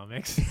dead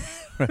comics.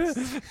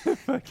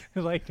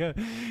 Like,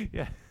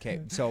 yeah.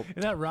 Okay, so...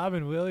 And that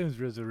Robin Williams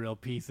was a real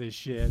piece of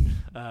shit.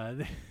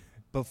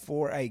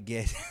 Before I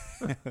get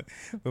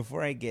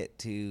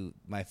to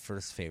my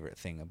first favorite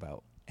thing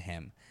about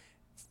him,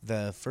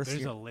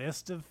 there's a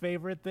list of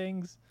favorite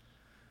things?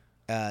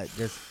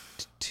 There's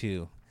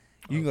two.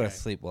 You can go to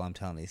sleep while I'm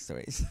telling these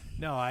stories.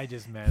 No, I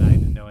just meant I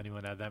didn't know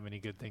anyone had that many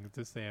good things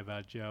to say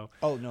about Joe.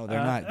 Oh, no,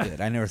 they're not good.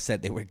 I never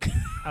said they were good.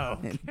 Oh,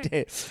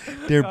 okay.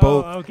 They're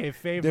both... okay,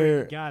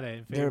 favorite. Got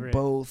it. Favorite. They're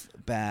both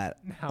bad.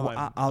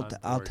 Now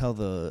I'll tell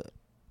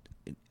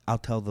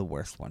the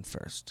worst one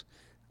first.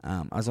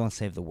 I was going to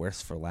save the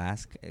worst for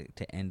last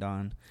to end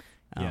on,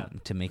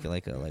 to make it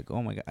like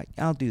oh my god,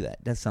 I'll do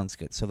that. That sounds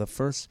good. So the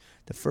first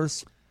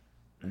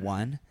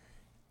one,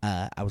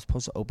 I was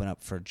supposed to open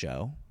up for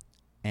Joe,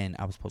 and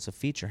I was supposed to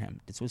feature him.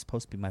 This was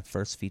supposed to be my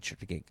first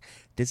featured gig.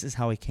 This is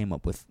how I came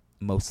up with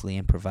mostly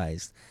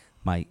improvised,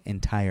 my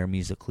entire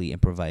musically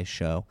improvised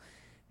show.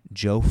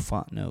 Joe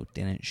Fontenot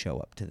didn't show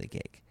up to the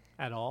gig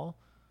at all.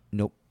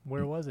 Nope.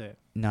 Where was it?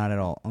 Not at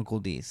all.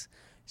 Uncle Deece.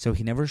 So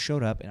he never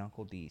showed up, and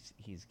Uncle Deece,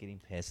 he's getting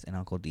pissed, and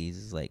Uncle Deece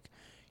is like,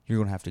 you're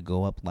going to have to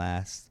go up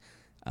last,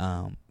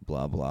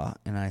 blah, blah.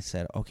 And I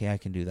said, okay, I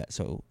can do that.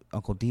 So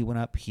Uncle D went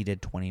up. He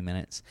did 20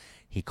 minutes.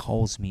 He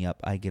calls me up.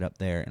 I get up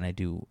there, and I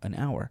do an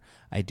hour.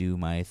 I do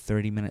my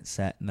 30-minute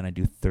set, and then I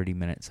do 30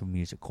 minutes of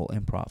musical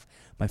improv.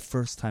 My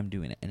first time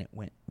doing it, and it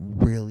went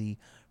really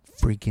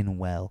freaking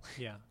well.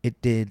 Yeah.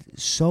 It did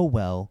so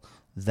well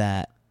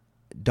that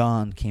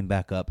Don came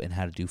back up and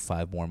had to do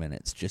 5 more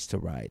minutes just to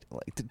ride,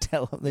 like to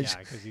tell him that. Yeah,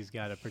 because he's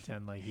got to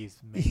pretend like he's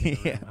making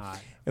the room hot.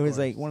 It was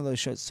like one of those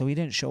shows. So he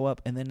didn't show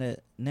up, and then the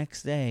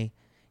next day,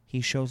 he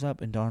shows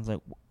up, and Don's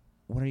like,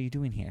 "What are you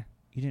doing here?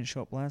 You didn't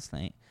show up last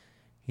night."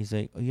 He's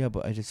like, "Oh yeah,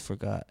 but I just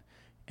forgot."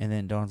 And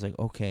then Don's like,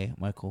 "Okay,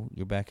 Michael,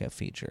 you're back at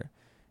feature,"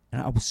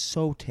 and I was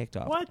so ticked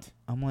off. What?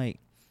 I'm like,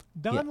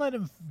 Don let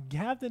him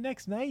have the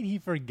next night. He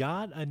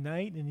forgot a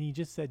night, and he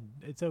just said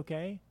it's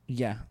okay.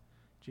 Yeah.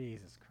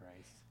 Jesus Christ.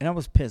 And I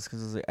was pissed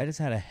because I was like, I just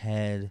had a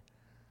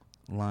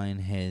headline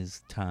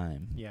his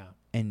time. Yeah.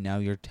 And now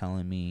you're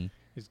telling me.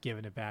 Just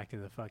giving it back to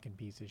the fucking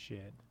piece of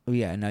shit. Oh,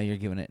 yeah, now you're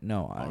giving it.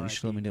 No, you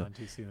should let me do it.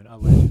 Too soon,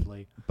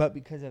 allegedly. But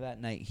because of that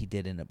night, he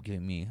did end up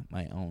giving me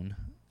my own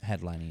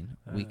headlining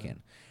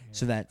weekend. Yeah.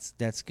 So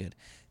that's good.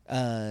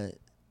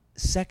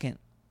 Second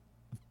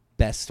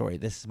best story.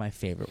 This is my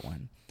favorite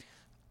one.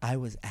 I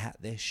was at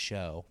this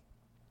show.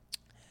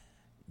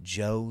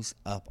 Joe's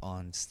up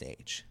on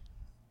stage.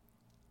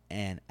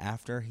 And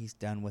after he's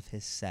done with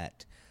his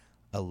set,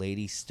 a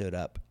lady stood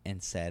up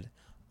and said,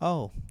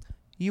 "Oh,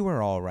 you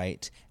were all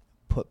right."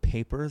 Put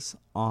papers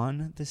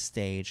on the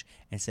stage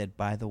and said,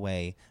 "By the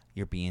way,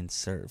 you're being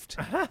served."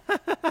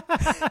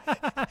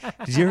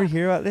 Did you ever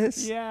hear about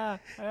this? Yeah.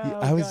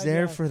 I was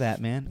there for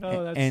that, man.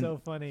 Oh, that's so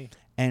funny.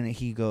 And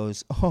he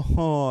goes,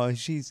 "Oh,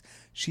 she's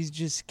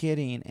just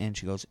kidding." And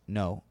she goes,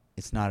 "No,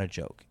 It's not a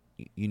joke.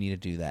 You need to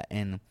do that.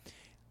 And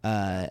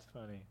That's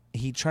funny.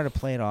 he tried to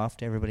play it off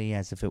to everybody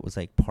as if it was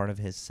like part of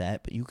his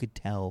set, but you could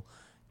tell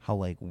how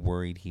like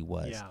worried he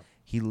was. Yeah.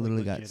 He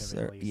literally got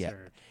Legitimately served. Yeah.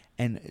 served.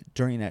 And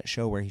during that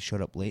show where he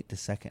showed up late the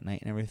second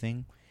night and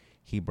everything,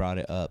 he brought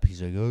it up.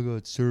 He's like, I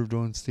got served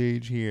on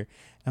stage here.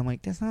 I'm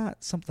like, that's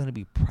not something to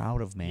be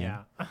proud of,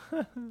 man.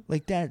 Yeah.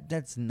 Like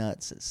that's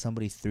nuts that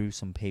somebody threw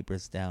some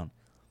papers down.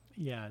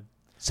 Yeah.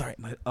 Sorry,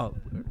 we're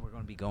going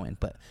to be going,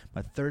 but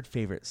my third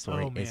favorite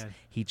story is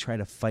he tried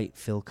to fight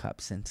Phil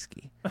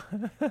Kopsinski.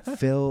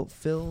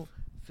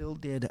 Phil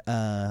did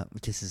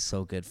this is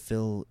so good.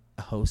 Phil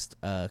host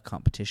a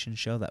competition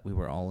show that we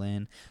were all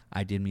in.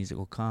 I did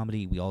musical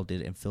comedy. We all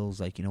did it, and Phil's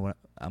like, you know what?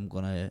 I'm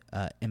gonna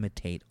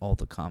imitate all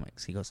the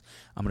comics. He goes,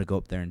 I'm gonna go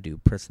up there and do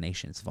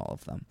impressions of all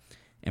of them.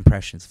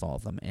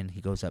 And he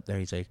goes up there.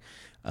 He's like,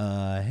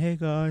 hey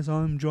guys,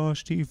 I'm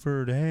Josh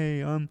Tieford. Hey,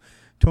 I'm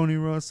Tony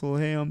Russell.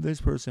 Hey, I'm this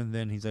person.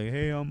 Then he's like,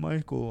 hey, I'm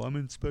Michael. I'm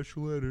in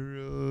special ed.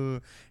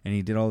 And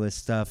he did all this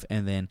stuff.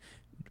 And then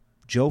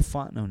Joe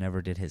Fontenot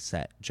never did his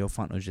set. Joe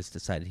Fontenot just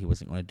decided he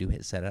wasn't going to do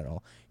his set at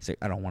all. He's like,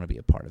 I don't want to be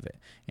a part of it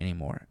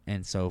anymore.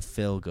 And so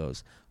Phil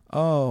goes,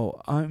 oh,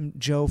 I'm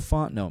Joe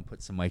Fontenot, and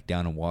puts the mic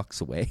down and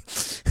walks away.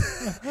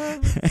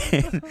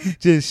 And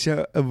just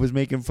was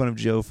making fun of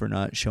Joe for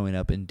not showing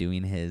up and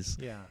doing his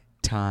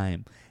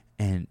time.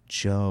 And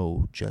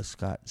Joe just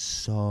got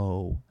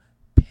so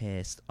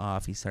pissed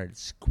off. He started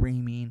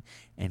screaming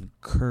and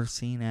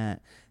cursing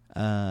at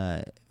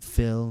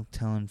Phil,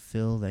 telling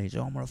Phil that he's,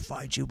 I'm gonna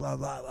fight you, blah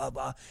blah blah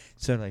blah.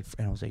 So like,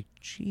 and I was like,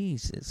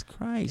 Jesus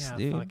Christ,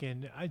 dude.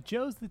 Fucking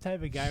Joe's the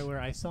type of guy where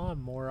I saw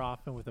him more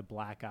often with a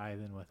black eye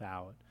than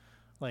without.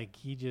 Like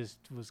he just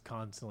was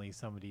constantly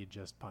somebody had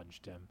just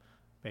punched him.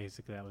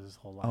 Basically, that was his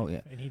whole life. Oh yeah,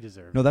 and he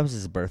deserved. No, that was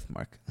his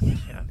birthmark.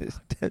 Yeah,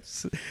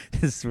 that's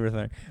his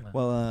birthmark.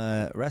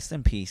 Well, rest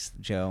in peace,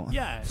 Joe.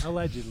 Yeah,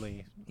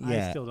 allegedly.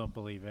 Yeah. I still don't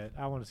believe it.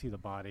 I want to see the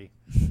body.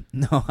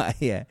 No,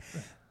 yeah,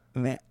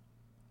 man.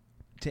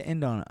 To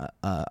end on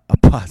a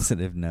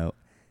positive note,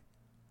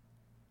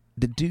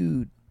 the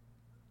dude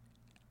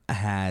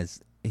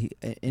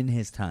in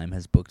his time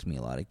has booked me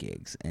a lot of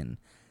gigs and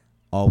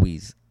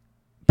always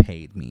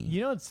paid me.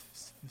 You know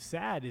what's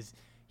sad is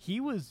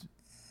he was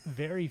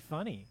very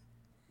funny.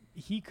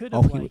 He could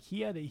have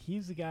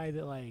he's the guy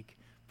that like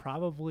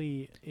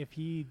probably if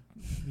he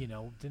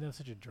didn't have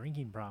such a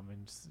drinking problem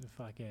and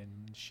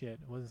fucking shit,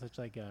 wasn't such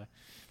like a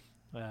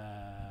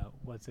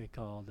what's it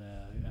called?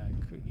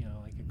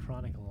 Like a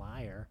chronic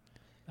liar,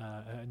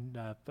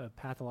 a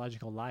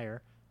pathological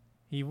liar.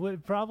 He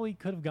probably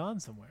could have gone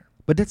somewhere.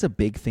 But that's a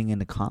big thing in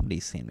the comedy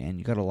scene, man.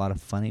 You got a lot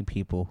of funny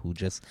people who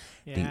just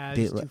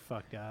it's too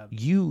fucked up.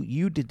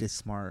 You did the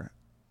smart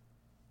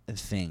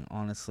thing,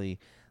 honestly.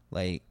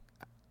 Like,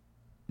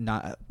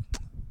 not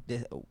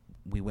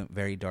we went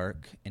very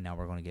dark, and now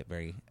we're going to get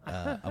very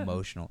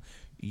emotional.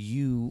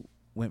 You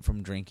went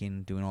from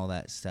drinking, doing all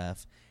that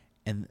stuff,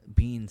 and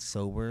being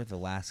sober the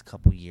last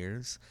couple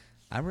years.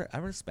 I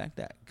respect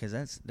that because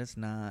that's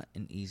not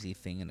an easy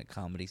thing in the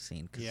comedy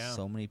scene because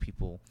so many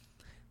people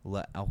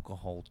let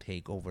alcohol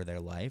take over their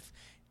life,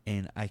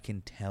 and I can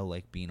tell,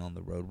 like, being on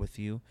the road with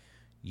you,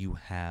 you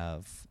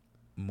have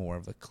more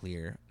of a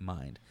clear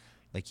mind.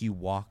 Like, you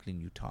walked and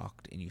you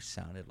talked and you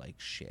sounded like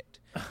shit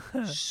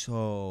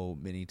so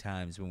many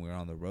times when we were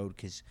on the road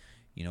because,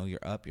 you're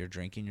up, you're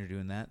drinking, you're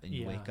doing that, then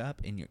you wake up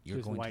and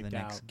you're going to the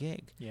next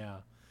gig.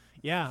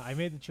 Yeah, I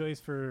made the choice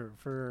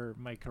for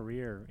my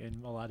career,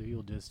 and a lot of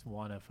people just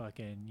want to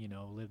fucking,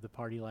 live the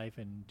party life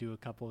and do a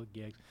couple of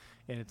gigs,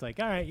 and it's like,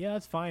 all right, yeah,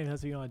 that's fine,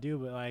 that's what you want to do,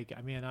 but like,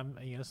 I mean,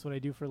 that's what I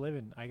do for a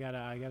living. I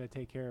gotta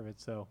take care of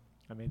it, so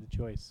I made the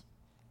choice.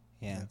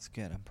 Yeah, that's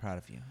good. I'm proud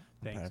of you.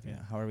 Thanks,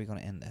 man. How are we going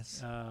to end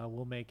this?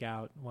 We'll make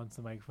out once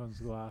the microphones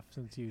go off,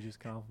 since you just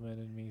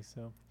complimented me.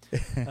 So,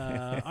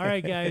 all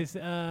right, guys,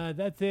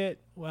 that's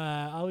it.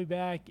 I'll be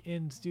back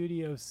in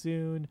studio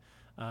soon.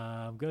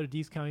 Go to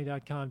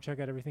deececomedy.com. Check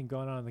out everything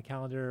going on the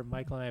calendar.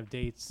 Michael and I have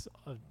dates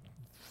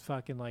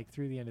fucking like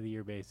through the end of the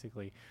year,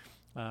 basically.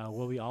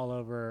 We'll be all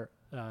over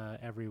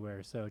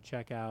everywhere. So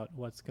check out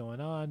what's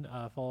going on.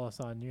 Follow us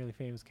on Nearly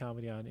Famous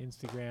Comedy on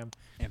Instagram.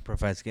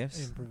 Improvise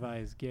Gifts.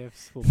 Improvise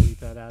Gifts. We'll bleep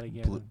that out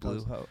again. Not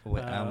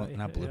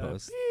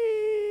Bluehost.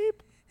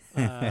 Beep.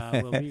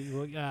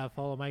 We'll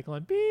follow Michael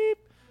on Beep.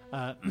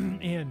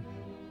 And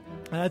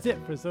that's it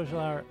for Social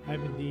Hour.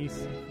 I've been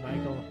Deece.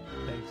 Michael,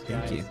 thanks,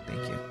 guys.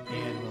 Thank you.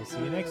 And we'll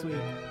see you next week.